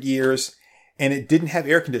 100 years, and it didn't have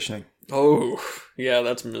air conditioning. Oh, yeah,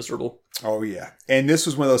 that's miserable. Oh yeah. And this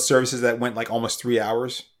was one of those services that went like almost 3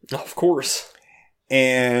 hours. Of course.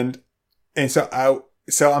 And so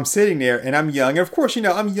I'm sitting there, and I'm young. And of course,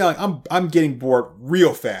 I'm young. I'm getting bored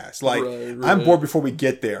real fast. Like right. I'm bored before we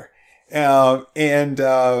get there. I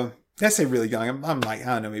say really young. I'm like,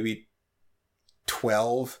 I don't know, maybe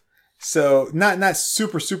 12. So not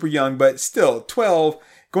super, super young, but still 12.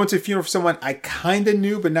 Going to a funeral for someone I kind of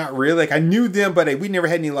knew, but not really. Like I knew them, but we never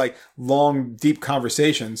had any like long, deep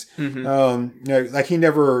conversations. Mm-hmm.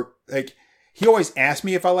 Like he always asked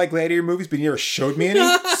me if I like gladiator movies, but he never showed me any.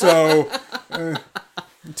 So to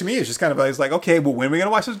me, it's just kind of like, okay, well, when are we going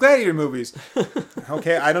to watch those gladiator movies?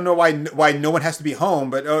 Okay, I don't know why no one has to be home,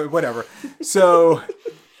 but whatever. So,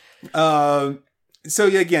 yeah,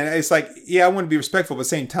 again, it's like, yeah, I want to be respectful, but at the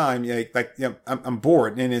same time, I'm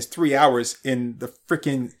bored, and it's 3 hours in the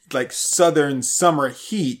freaking like southern summer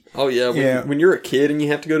heat. Oh yeah, when you're a kid and you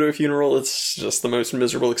have to go to a funeral, it's just the most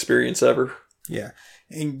miserable experience ever. Yeah.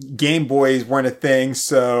 And Game Boys weren't a thing,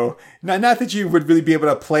 so not that you would really be able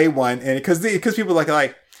to play one, and because people like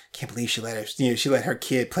can't believe she let her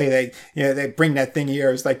kid play that, they bring that thing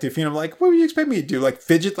here. It's like to the funeral. I'm like, what would you expect me to do? Like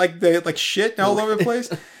fidget like shit all over the place?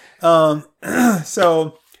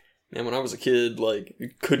 So, and when I was a kid, like you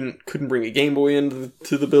couldn't bring a Game Boy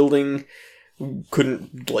into the building.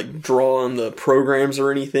 Couldn't like draw on the programs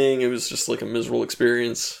or anything. It was just like a miserable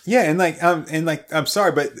experience. Yeah, I'm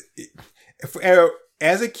sorry, but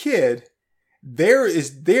as a kid,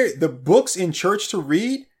 the books in church to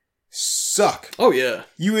read suck. Oh yeah.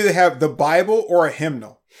 You either have the Bible or a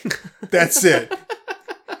hymnal. That's it.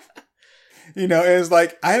 And it's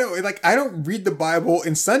like I don't read the Bible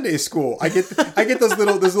in Sunday school. I get those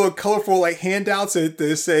little colorful like handouts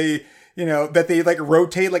that say, that they like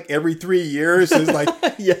rotate like every 3 years. It's like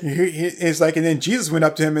yeah. It's like, and then Jesus went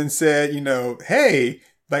up to him and said, hey,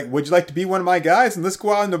 like, would you like to be one of my guys? And let's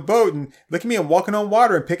go out on the boat and look at me. I'm walking on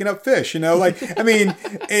water and picking up fish. Like, I mean,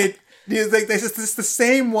 it's the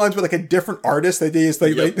same ones with like a different artist that they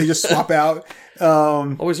just swap out.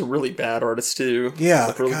 Always a really bad artist too. Yeah,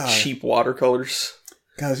 like really cheap watercolors.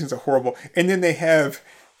 God, those things are horrible. And then they have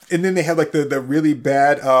like the really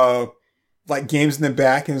bad like games in the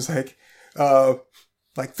back, and it's like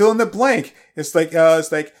fill in the blank. It's like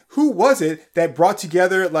who was it that brought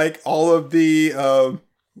together like all of the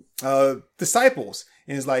disciples?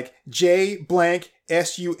 And it's like J blank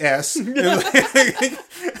SUS. And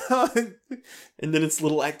then it's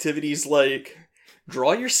little activities like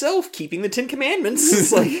draw yourself keeping the 10 Commandments.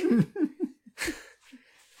 It's like,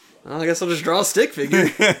 well, I guess I'll just draw a stick figure.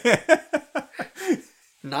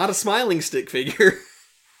 Not a smiling stick figure.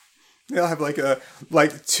 They'll have like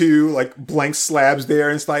two like blank slabs there,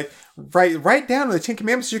 and it's like write down the 10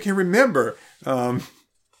 Commandments you can remember. Like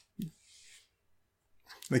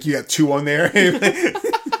you got 2 on there.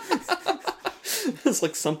 It's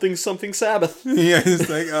like something Sabbath. Yeah, it's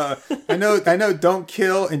like I know don't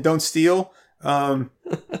kill and don't steal. Yeah,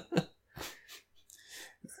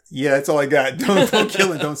 that's all I got. Don't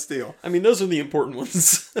kill and don't steal. I mean, those are the important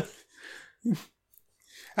ones.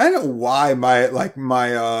 I don't know why when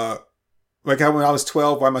I was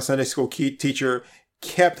 12, why my Sunday school teacher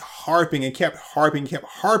kept harping on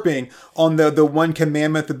the one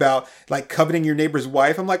commandment about like coveting your neighbor's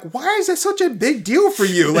wife. I'm like, why is that such a big deal for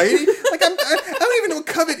you, lady? Like I don't even know what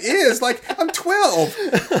covet is. Like I'm 12.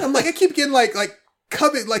 I'm like, I keep getting like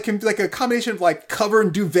covet like a combination of like cover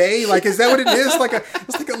and duvet. Like is that what it is?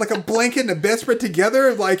 It's like a blanket and a bedspread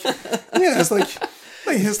together. Like yeah, it's like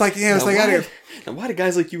yeah, it's like I don't. Now, why do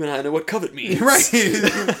guys like you and I know what covet means? Right.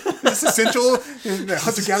 It's essential.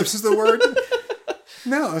 Hunter-gatherer is the word.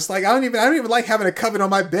 No, it's like I don't even like having a covet on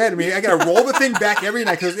my bed. I mean, I gotta roll the thing back every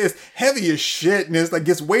night because it's heavy as shit, and it's like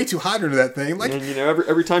gets way too hot under that thing. Like, and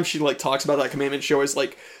every time she like talks about that commandment, she always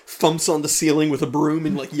like thumps on the ceiling with a broom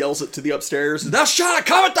and like yells it to the upstairs. Thou shalt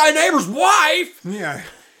covet thy neighbor's wife. Yeah.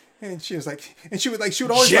 And she was like, and she would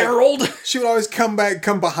always Gerald. Like, she would always come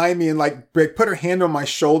behind me and like put her hand on my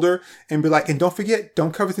shoulder and be like, and don't forget,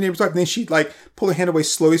 don't cover the neighbor's wife. And then she'd like pull her hand away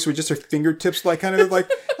slowly, so just her fingertips like kind of like,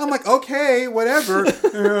 I'm like, okay, whatever.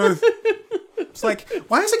 It's like,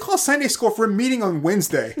 why is it called Sunday school for a meeting on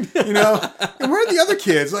Wednesday? You know? And where are the other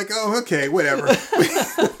kids? Like, oh, okay, whatever.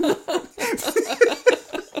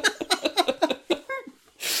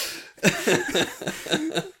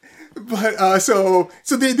 But so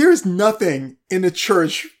there's nothing in the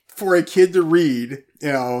church for a kid to read,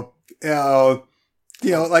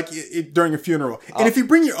 like during a funeral. And if you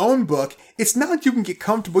bring your own book, it's not like you can get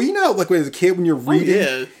comfortable. You know, like when as a kid when you're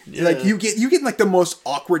reading, like you get like the most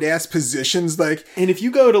awkward ass positions. Like, and if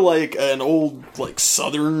you go to like an old like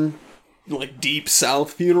Southern, like deep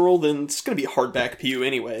South funeral, then it's gonna be a hardback pew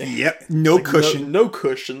anyway. Yep, no cushion, no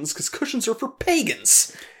cushions, because cushions are for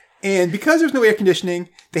pagans. And because there's no air conditioning,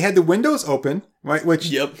 they had the windows open, right?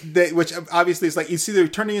 Which obviously is like, it's either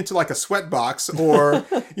turning into like a sweat box or,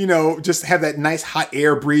 just have that nice hot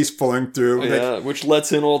air breeze flowing through. Yeah, which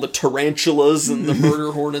lets in all the tarantulas and the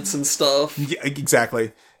murder hornets and stuff. Yeah,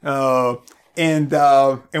 exactly. And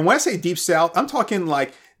when I say deep South, I'm talking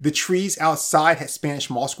like the trees outside had Spanish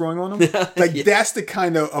moss growing on them. Like that's the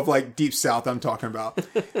kind of like deep South I'm talking about.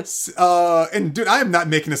 And dude, I am not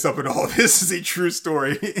making this up at all. This is a true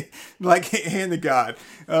story. Like hand to God.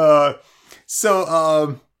 And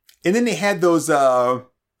then they had those, and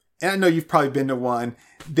I know you've probably been to one.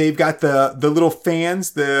 They've got the little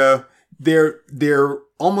fans, they're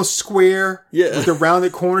almost square with the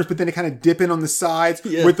rounded corners, but then they kind of dip in on the sides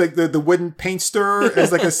with like the wooden paint stirrer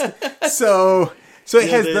as like a, So it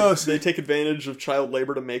has those. They take advantage of child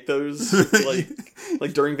labor to make those.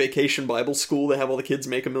 like during vacation Bible school, they have all the kids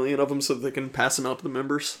make 1 million of them so that they can pass them out to the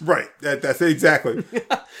members. Right. That's it, exactly.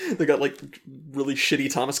 They got like really shitty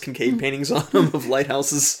Thomas Kincaid paintings on them of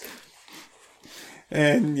lighthouses.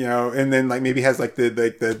 And and then like maybe has like the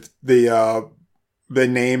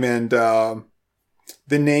name and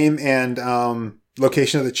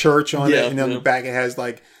location of the church on it, and on the back it has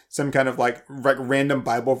like some kind of like random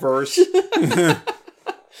Bible verse.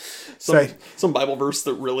 Some Bible verse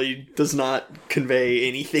that really does not convey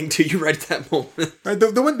anything to you right at that moment. Right,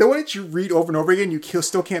 the one that you read over and over again, you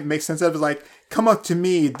still can't make sense of, is like, "Come up to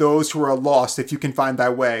me, those who are lost, if you can find thy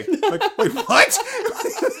way." Like, wait, what?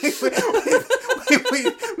 wait.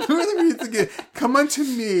 Come unto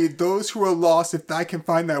me, those who are lost, if I can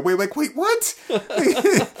find thy way. Like, wait, what?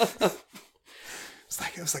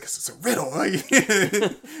 It's a riddle.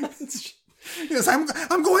 Yes, I'm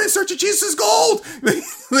going in search of Jesus' gold.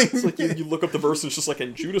 It's like you look up the verse and it's just like,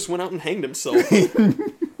 and Judas went out and hanged himself.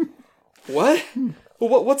 What?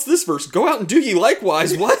 Well, what's this verse? Go out and do ye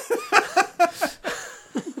likewise. What?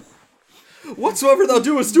 Whatsoever thou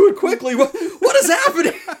doest, do it quickly. What is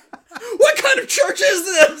happening? What kind of church is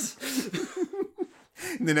this?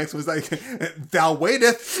 And the next one's like, thou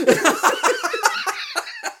waiteth.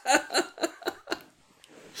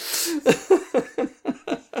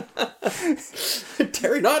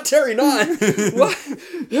 Tarry not. What?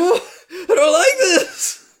 No, I don't like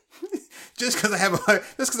this. Just because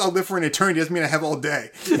I'll live for an eternity doesn't mean I have all day.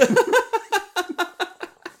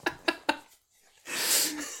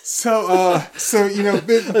 So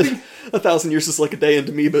 1,000 years is like a day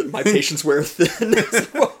unto me, but my patience weareth thin.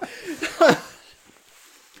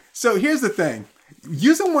 So here's the thing: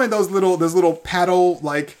 using one of those little paddle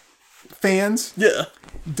like fans,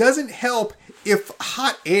 doesn't help if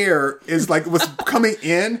hot air is like what's coming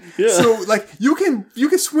in. So like you can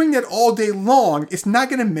swing that all day long. It's not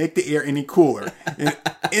going to make the air any cooler.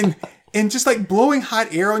 And just like blowing hot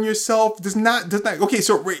air on yourself does not. Okay,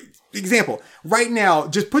 so example right now,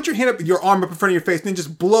 just put your arm up in front of your face, and then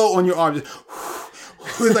just blow on your arm. Just,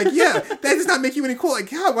 like, that does not make you any cool.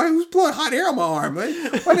 Like, God, who's blowing hot air on my arm?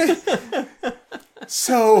 Like,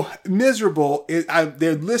 so miserable.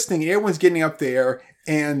 They're listening. Everyone's getting up there,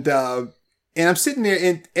 and I'm sitting there,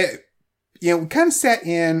 and we kind of sat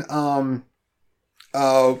in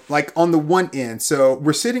like on the one end. So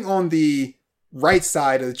we're sitting on the right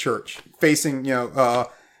side of the church, facing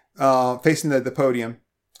facing the podium,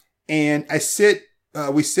 and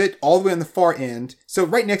we sit all the way on the far end. So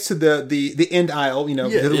right next to the end aisle,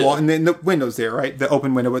 the wall, and then the window's there, right? The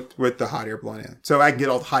open window with the hot air blowing in. So I can get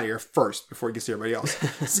all the hot air first before it gets to everybody else.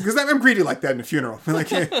 Because I'm greedy like that in a funeral. I'm like,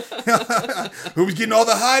 who's getting all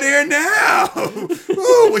the hot air now?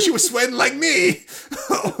 Ooh, wish you was sweating like me.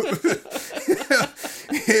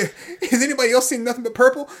 Has anybody else seen nothing but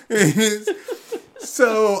purple?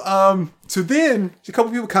 So then a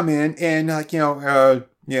couple people come in and like, do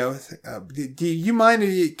you mind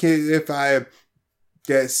if I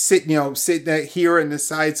sit here on the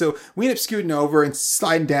side? So we end up scooting over and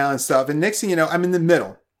sliding down and stuff. And next thing you know, I'm in the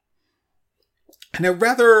middle. And a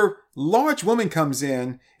rather large woman comes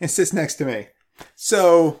in and sits next to me.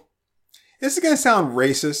 So this is going to sound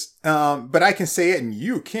racist, but I can say it and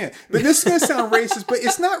you can't. But this is going to sound racist, but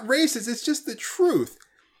it's not racist. It's just the truth.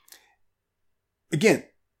 Again,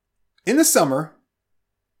 in the summer,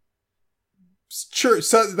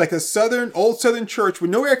 church, like a old southern church with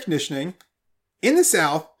no air conditioning, in the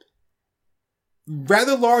South,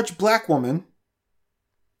 rather large black woman,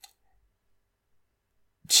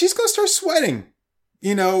 she's going to start sweating,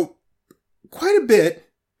 quite a bit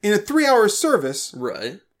in a 3-hour service.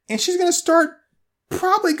 Right. And she's going to start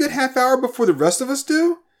probably a good half hour before the rest of us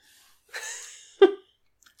do.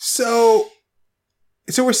 So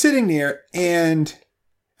we're sitting there and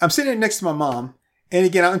I'm sitting next to my mom. And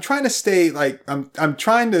again, I'm trying to stay I'm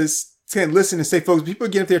trying to listen and stay focused. People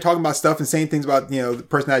get up there talking about stuff and saying things about, the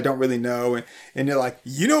person that I don't really know. And they're like,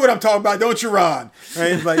 you know what I'm talking about, don't you, Ron?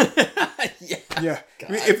 Right? Like, yeah.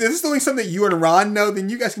 I mean, if this is only something that you and Ron know, then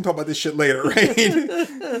you guys can talk about this shit later, right?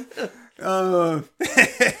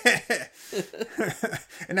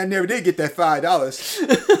 And I never did get that $5.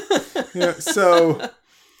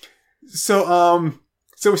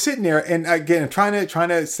 So we're sitting there, and again, I'm trying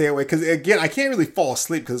to stay away because again, I can't really fall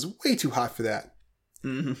asleep because it's way too hot for that.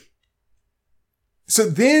 Mm-hmm. So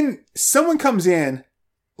then someone comes in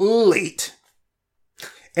late,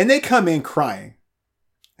 and they come in crying.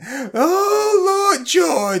 Oh, Lord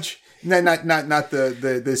George. No, not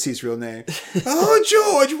the deceased's real name. Oh,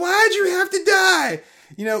 George, why'd you have to die?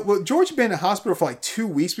 Well, George had been in the hospital for like 2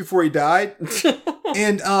 weeks before he died.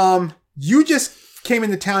 And you just came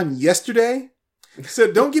into town yesterday.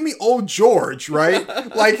 So don't give me old George, right?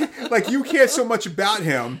 Like you care so much about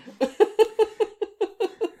him.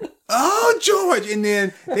 Oh, George. And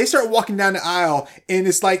then they start walking down the aisle, and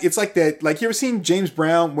it's like that. Like, you ever seen James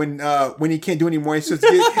Brown when he can't do anymore? And so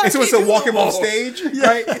it's a walk him off stage,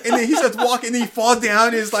 right? And then he starts walking, and then he falls down.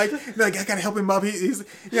 And it's like I gotta help him up. She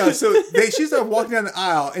starts walking down the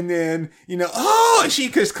aisle, and then and she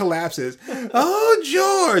just collapses. Oh,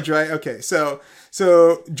 George, right? Okay, so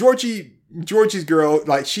Georgie's girl,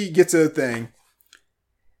 like, she gets a thing,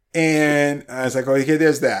 and I was like, okay,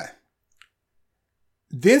 there's that.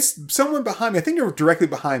 Then someone behind me, I think they were directly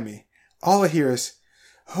behind me. All I hear is,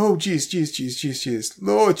 oh, jeez,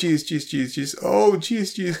 Lord, jeez. Oh,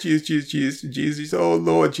 jeez. Oh,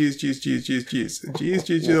 Lord, jeez.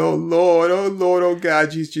 Oh, Lord, oh,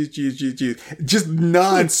 God, jeez. Just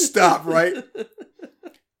nonstop, right?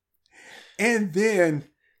 And then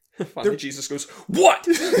finally Jesus goes, what?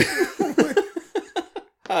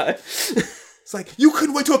 Hi. It's like, you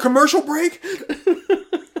couldn't wait till a commercial break?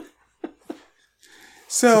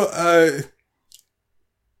 So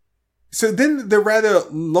then the rather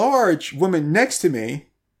large woman next to me,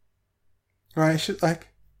 right? She's like,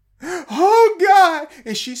 oh, God.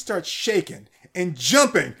 And she starts shaking and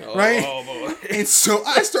jumping, right? Oh, boy. And so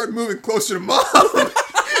I start moving closer to Mom.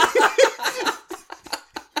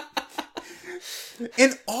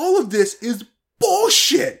 And all of this is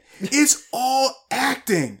bullshit. It's all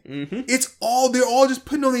acting. Mm-hmm. They're all just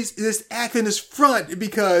putting on this act in this front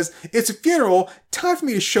because it's a funeral. Time for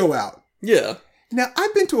me to show out. Yeah. Now,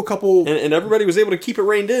 I've been to a couple... And everybody was able to keep it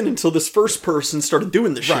reined in until this first person started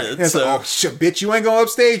doing the shit. It's like, oh, shit, bitch, you ain't gonna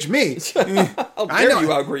upstage me. How dare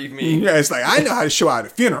you out-grieve me? Yeah, it's like, I know how to show out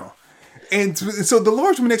at a funeral. And so the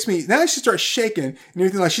large woman next to me, now she starts shaking and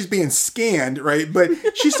everything, like she's being scanned, right? But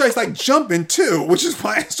she starts like jumping too, which is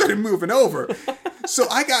why I started moving over. So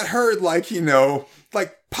I got her like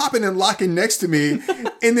popping and locking next to me.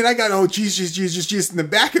 And then I got, oh, Jesus in the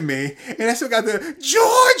back of me. And I still got the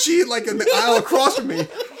Georgie like in the aisle across from me.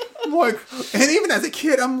 I'm like, and even as a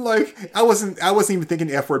kid, I'm like, I wasn't even thinking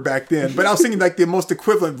the F word back then, but I was thinking like the most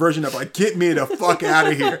equivalent version of like, get me the fuck out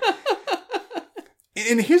of here.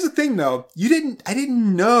 And here's the thing, though. I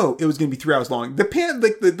didn't know it was going to be 3 hours long. The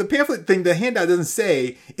pamphlet thing, the handout doesn't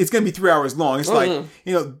say it's going to be 3 hours long. It's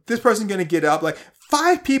this person's going to get up. Like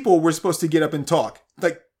 5 people were supposed to get up and talk.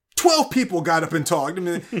 Like 12 people got up and talked. I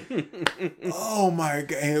mean, oh my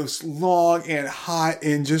God. And it was long and hot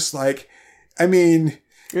and just like, I mean.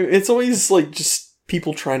 It's always like just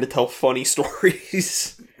people trying to tell funny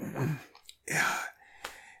stories. Yeah.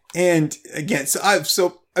 And again, I've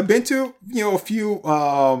been to, a few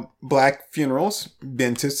black funerals,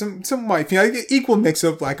 been to some white funerals, equal mix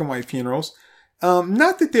of black and white funerals.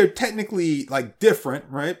 Not that they're technically like different,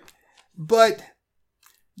 right? But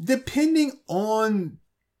depending on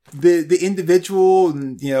the individual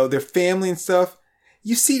and, their family and stuff,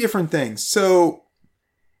 you see different things. So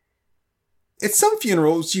at some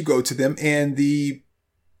funerals, you go to them and the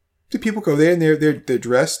people go there and they're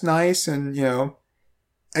dressed nice and,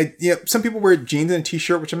 some people wear jeans and a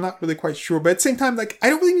t-shirt, which I'm not really quite sure. But at the same time, like, I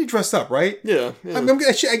don't really need to dress up, right? Yeah.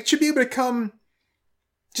 I should be able to come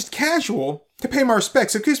just casual to pay my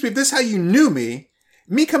respects. So, Crispy, if this is how you knew me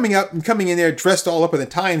coming up and coming in there dressed all up in a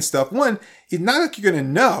tie and stuff, one, it's not like you're going to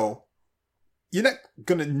know. You're not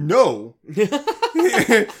going to know.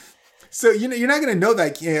 So, you're not going to know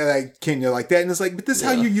that, Kenya like that. And it's like, but this is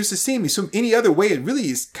how you used to see me. So any other way, it really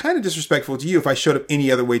is kind of disrespectful to you if I showed up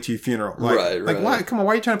any other way to your funeral. Like, right. Like, why? Come on,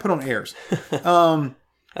 why are you trying to put on airs?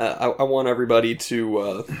 I want everybody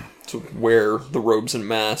to wear the robes and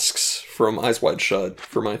masks from Eyes Wide Shut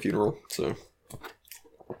for my funeral. So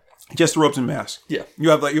just robes and masks. Yeah,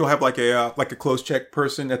 you'll have like a clothes check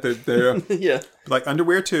person at the yeah, like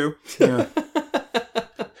underwear too. Yeah.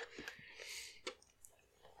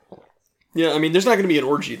 Yeah, I mean, there's not going to be an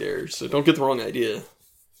orgy there, so don't get the wrong idea.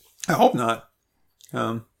 I hope not.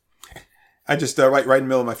 I just right in the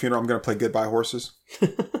middle of my funeral, I'm going to play "Goodbye Horses."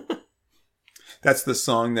 That's the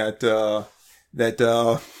song that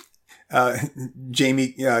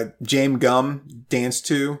James Gum danced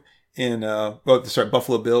to in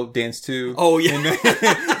Buffalo Bill danced to. Oh yeah.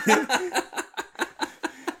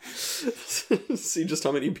 See just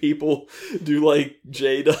how many people do like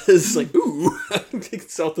Jay does. Like, ooh,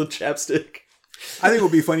 takes out the chapstick. I think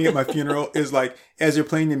what would be funny at my funeral is like, as you're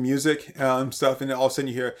playing the music stuff, and then all of a sudden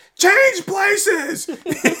you hear, "Change places!"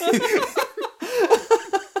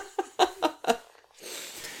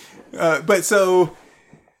 But so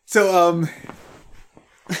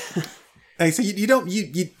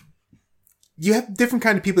you have different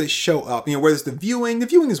kind of people that show up, whether it's the viewing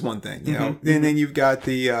is one thing, and then you've got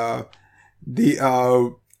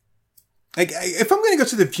like, if I'm going to go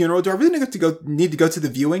to the funeral, do I really need to go to the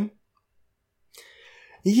viewing?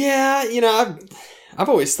 Yeah, I've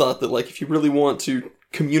always thought that, like, if you really want to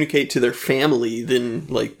communicate to their family, then,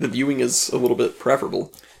 like, the viewing is a little bit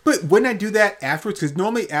preferable. But wouldn't I do that afterwards? Because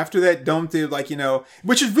normally after that, don't they, like,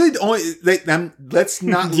 which is really the only, let's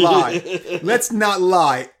not lie. Let's not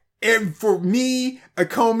lie. And for me,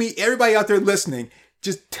 Akomi, everybody out there listening,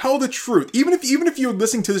 just tell the truth. Even if you're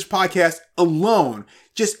listening to this podcast alone,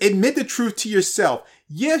 just admit the truth to yourself.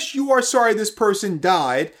 Yes, you are sorry this person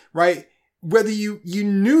died, right? Whether you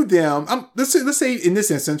knew them, let's say in this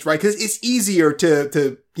instance, right? Because it's easier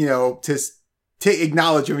to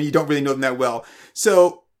acknowledge them when you don't really know them that well.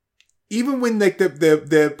 So even when like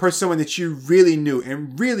the person, someone that you really knew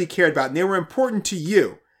and really cared about, and they were important to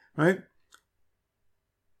you, right?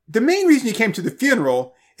 The main reason you came to the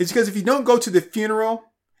funeral is because if you don't go to the funeral,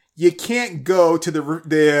 you can't go to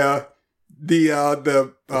the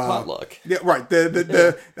potluck. Yeah, right.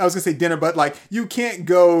 I was gonna say dinner, but like you can't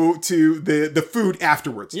go to the food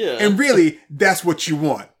afterwards. Yeah. And really, that's what you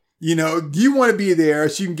want. You want to be there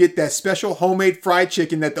so you can get that special homemade fried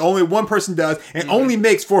chicken that only one person does and only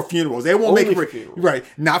makes for funerals. They won't make it for funerals. Right.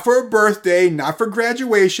 Not for a birthday, not for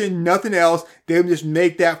graduation, nothing else. They just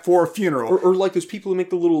make that for a funeral. Or like those people who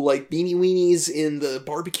make the little like beanie weenies in the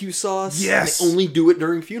barbecue sauce. Yes. They only do it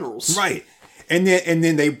during funerals. Right. And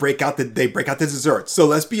then they break out the desserts. So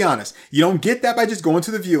let's be honest. You don't get that by just going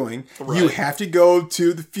to the viewing. Right. You have to go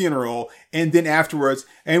to the funeral, and then afterwards,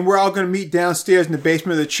 and we're all going to meet downstairs in the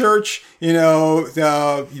basement of the church, to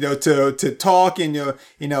talk and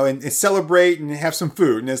and celebrate and have some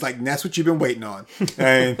food. And it's like, that's what you've been waiting on.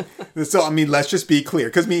 And so, let's just be clear.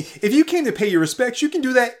 Because if you came to pay your respects, you can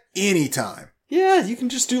do that anytime. Yeah, you can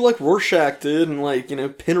just do like Rorschach did and like,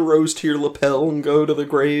 pin a rose to your lapel and go to the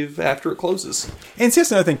grave after it closes. And here's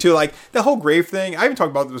another thing too, like the whole grave thing. I even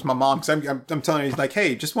talked about this with my mom because I'm telling her, like,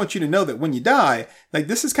 hey, just want you to know that when you die, like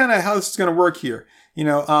this is kind of how this is going to work here.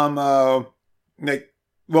 Well,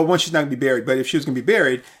 one, she's not going to be buried, but if she was going to be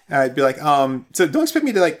buried, I'd be like, so don't expect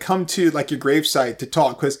me to like come to like your gravesite to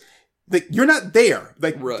talk because like you're not there.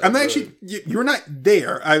 Like right, I'm not actually, you're not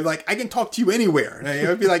there. I can talk to you anywhere. And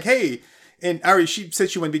I'd be like, hey. And she said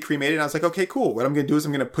she wanted to be cremated. And I was like, okay, cool. What I'm going to do is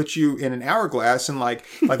I'm going to put you in an hourglass and like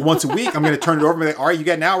once a week, I'm going to turn it over and be like, all right, you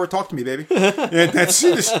got an hour. Talk to me, baby. And that's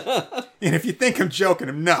just, and if you think I'm joking,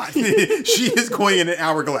 I'm not. She is going in an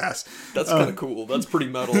hourglass. That's kind of cool. That's pretty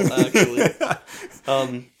metal, actually.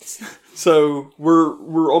 So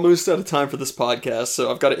we're almost out of time for this podcast. So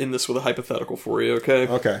I've got to end this with a hypothetical for you. Okay.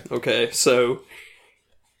 Okay. So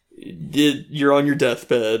you're on your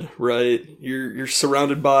deathbed, right? You're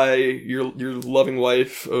surrounded by your loving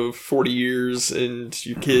wife of 40 years and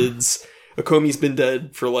your kids. Akomi's been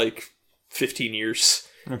dead for like 15 years.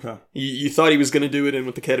 Okay. You thought he was going to do it in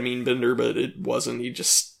with the ketamine bender, but it wasn't. He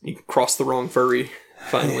crossed the wrong furry,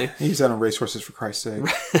 finally. He's out on racehorses, for Christ's sake.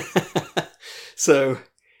 So,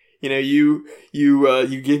 you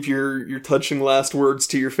give your touching last words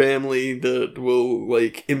to your family that will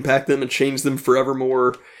like impact them and change them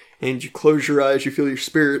forevermore. And you close your eyes, you feel your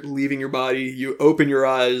spirit leaving your body, you open your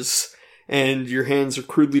eyes, and your hands are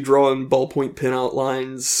crudely drawn ballpoint pen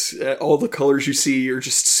outlines. All the colors you see are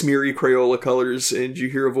just smeary Crayola colors, and you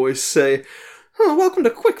hear a voice say, "Oh, welcome to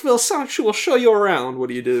Quickville. Sancho will show you around." What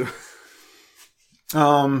do you do?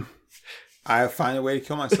 I find a way to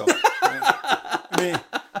kill myself. I mean,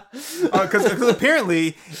 because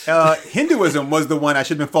apparently Hinduism was the one I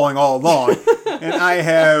should have been following all along, and I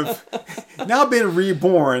have now been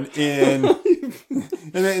reborn in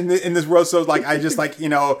this world. So like I just like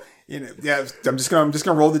yeah, I'm just gonna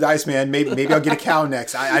roll the dice, man. Maybe I'll get a cow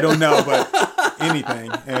next. I don't know, but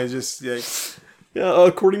anything, and it's just like. Yeah,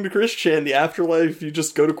 according to Chris Chan, the afterlife, you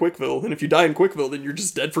just go to Quickville, and if you die in Quickville, then you're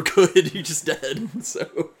just dead for good. You're just dead.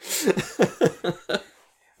 So,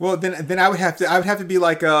 well, then I would have to be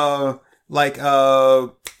like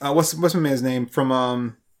what's my man's name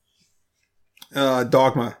from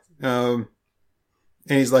Dogma, and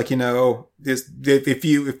he's like, this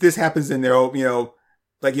if this happens, then there'll you'll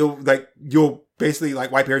basically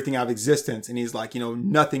like wipe everything out of existence, and he's like,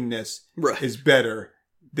 nothingness is better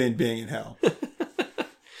than being in hell.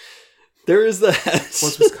 There is that.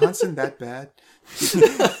 Was Wisconsin that bad?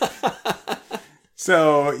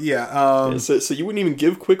 So yeah. So you wouldn't even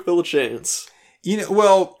give Quickville a chance.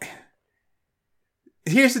 Well,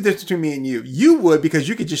 here's the difference between me and you. You would, because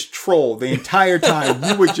you could just troll the entire time.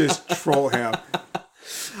 You would just troll him.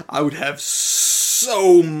 I would have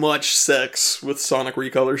so much sex with Sonic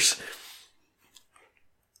Recolors.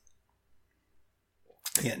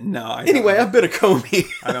 Yeah, no. I've been a Comey.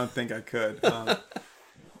 I don't think I could.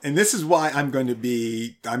 And this is why I'm going to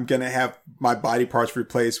have my body parts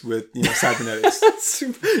replaced with, cybernetics.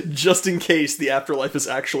 Just in case the afterlife is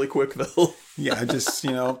actually Quickville. Yeah, just,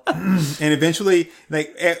 and eventually,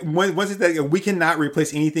 like, once it's like, we cannot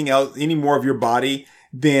replace anything else, any more of your body,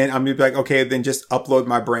 then I'm going to be like, okay, then just upload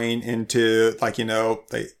my brain into,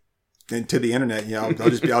 into the internet.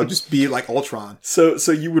 I'll just be like Ultron.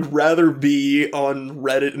 So you would rather be on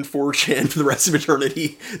Reddit and 4chan for the rest of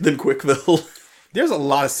eternity than Quickville? There's a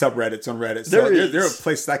lot of subreddits on Reddit. So there are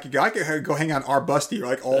places I could go. I could go hang out on Arbusty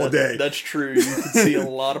all day. That's true. You could see a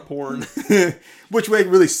lot of porn. Which way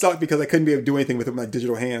really sucked because I couldn't be able to do anything with my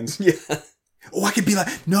digital hands. Yeah. Oh, I could be like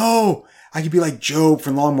Job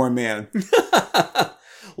from Lawnmower Man.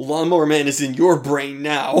 Lawnmower Man is in your brain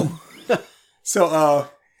now. So,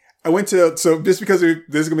 I went to, just because this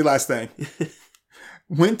is going to be the last thing.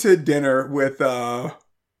 Went to dinner with my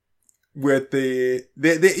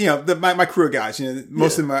crew of guys,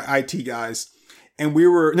 most of my IT guys. And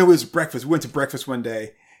it was breakfast. We went to breakfast one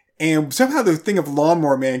day and somehow the thing of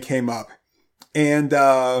Lawnmower Man came up and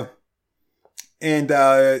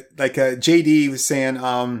JD was saying,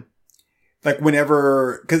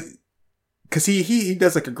 whenever, cause he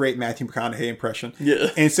does like a great Matthew McConaughey impression. Yeah.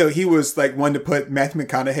 And so he was like one to put Matthew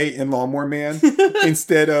McConaughey in Lawnmower Man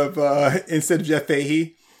instead of Jeff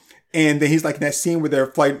Fahey. And then he's like in that scene where they're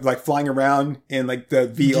flying around in like the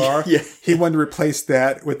VR. Yeah. He wanted to replace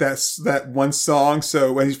that with that one song.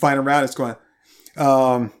 So when he's flying around, it's going,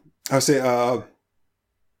 I'll say,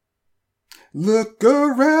 look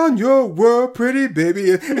around your world, pretty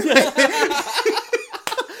baby.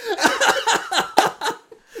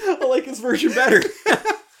 I like his version better.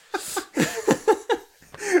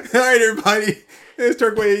 All right, everybody. It's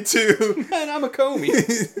Turkway 82. And I'm a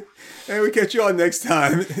Comey. And we catch you all next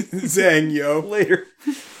time. Zang, yo. Later.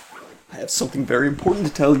 I have something very important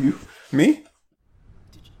to tell you. Me? Did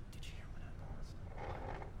you hear when I paused?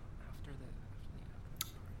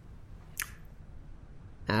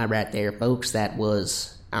 After All right there, folks. That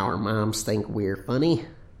was Our Moms Think We're Funny.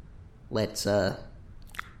 Let's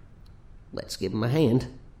give them a hand.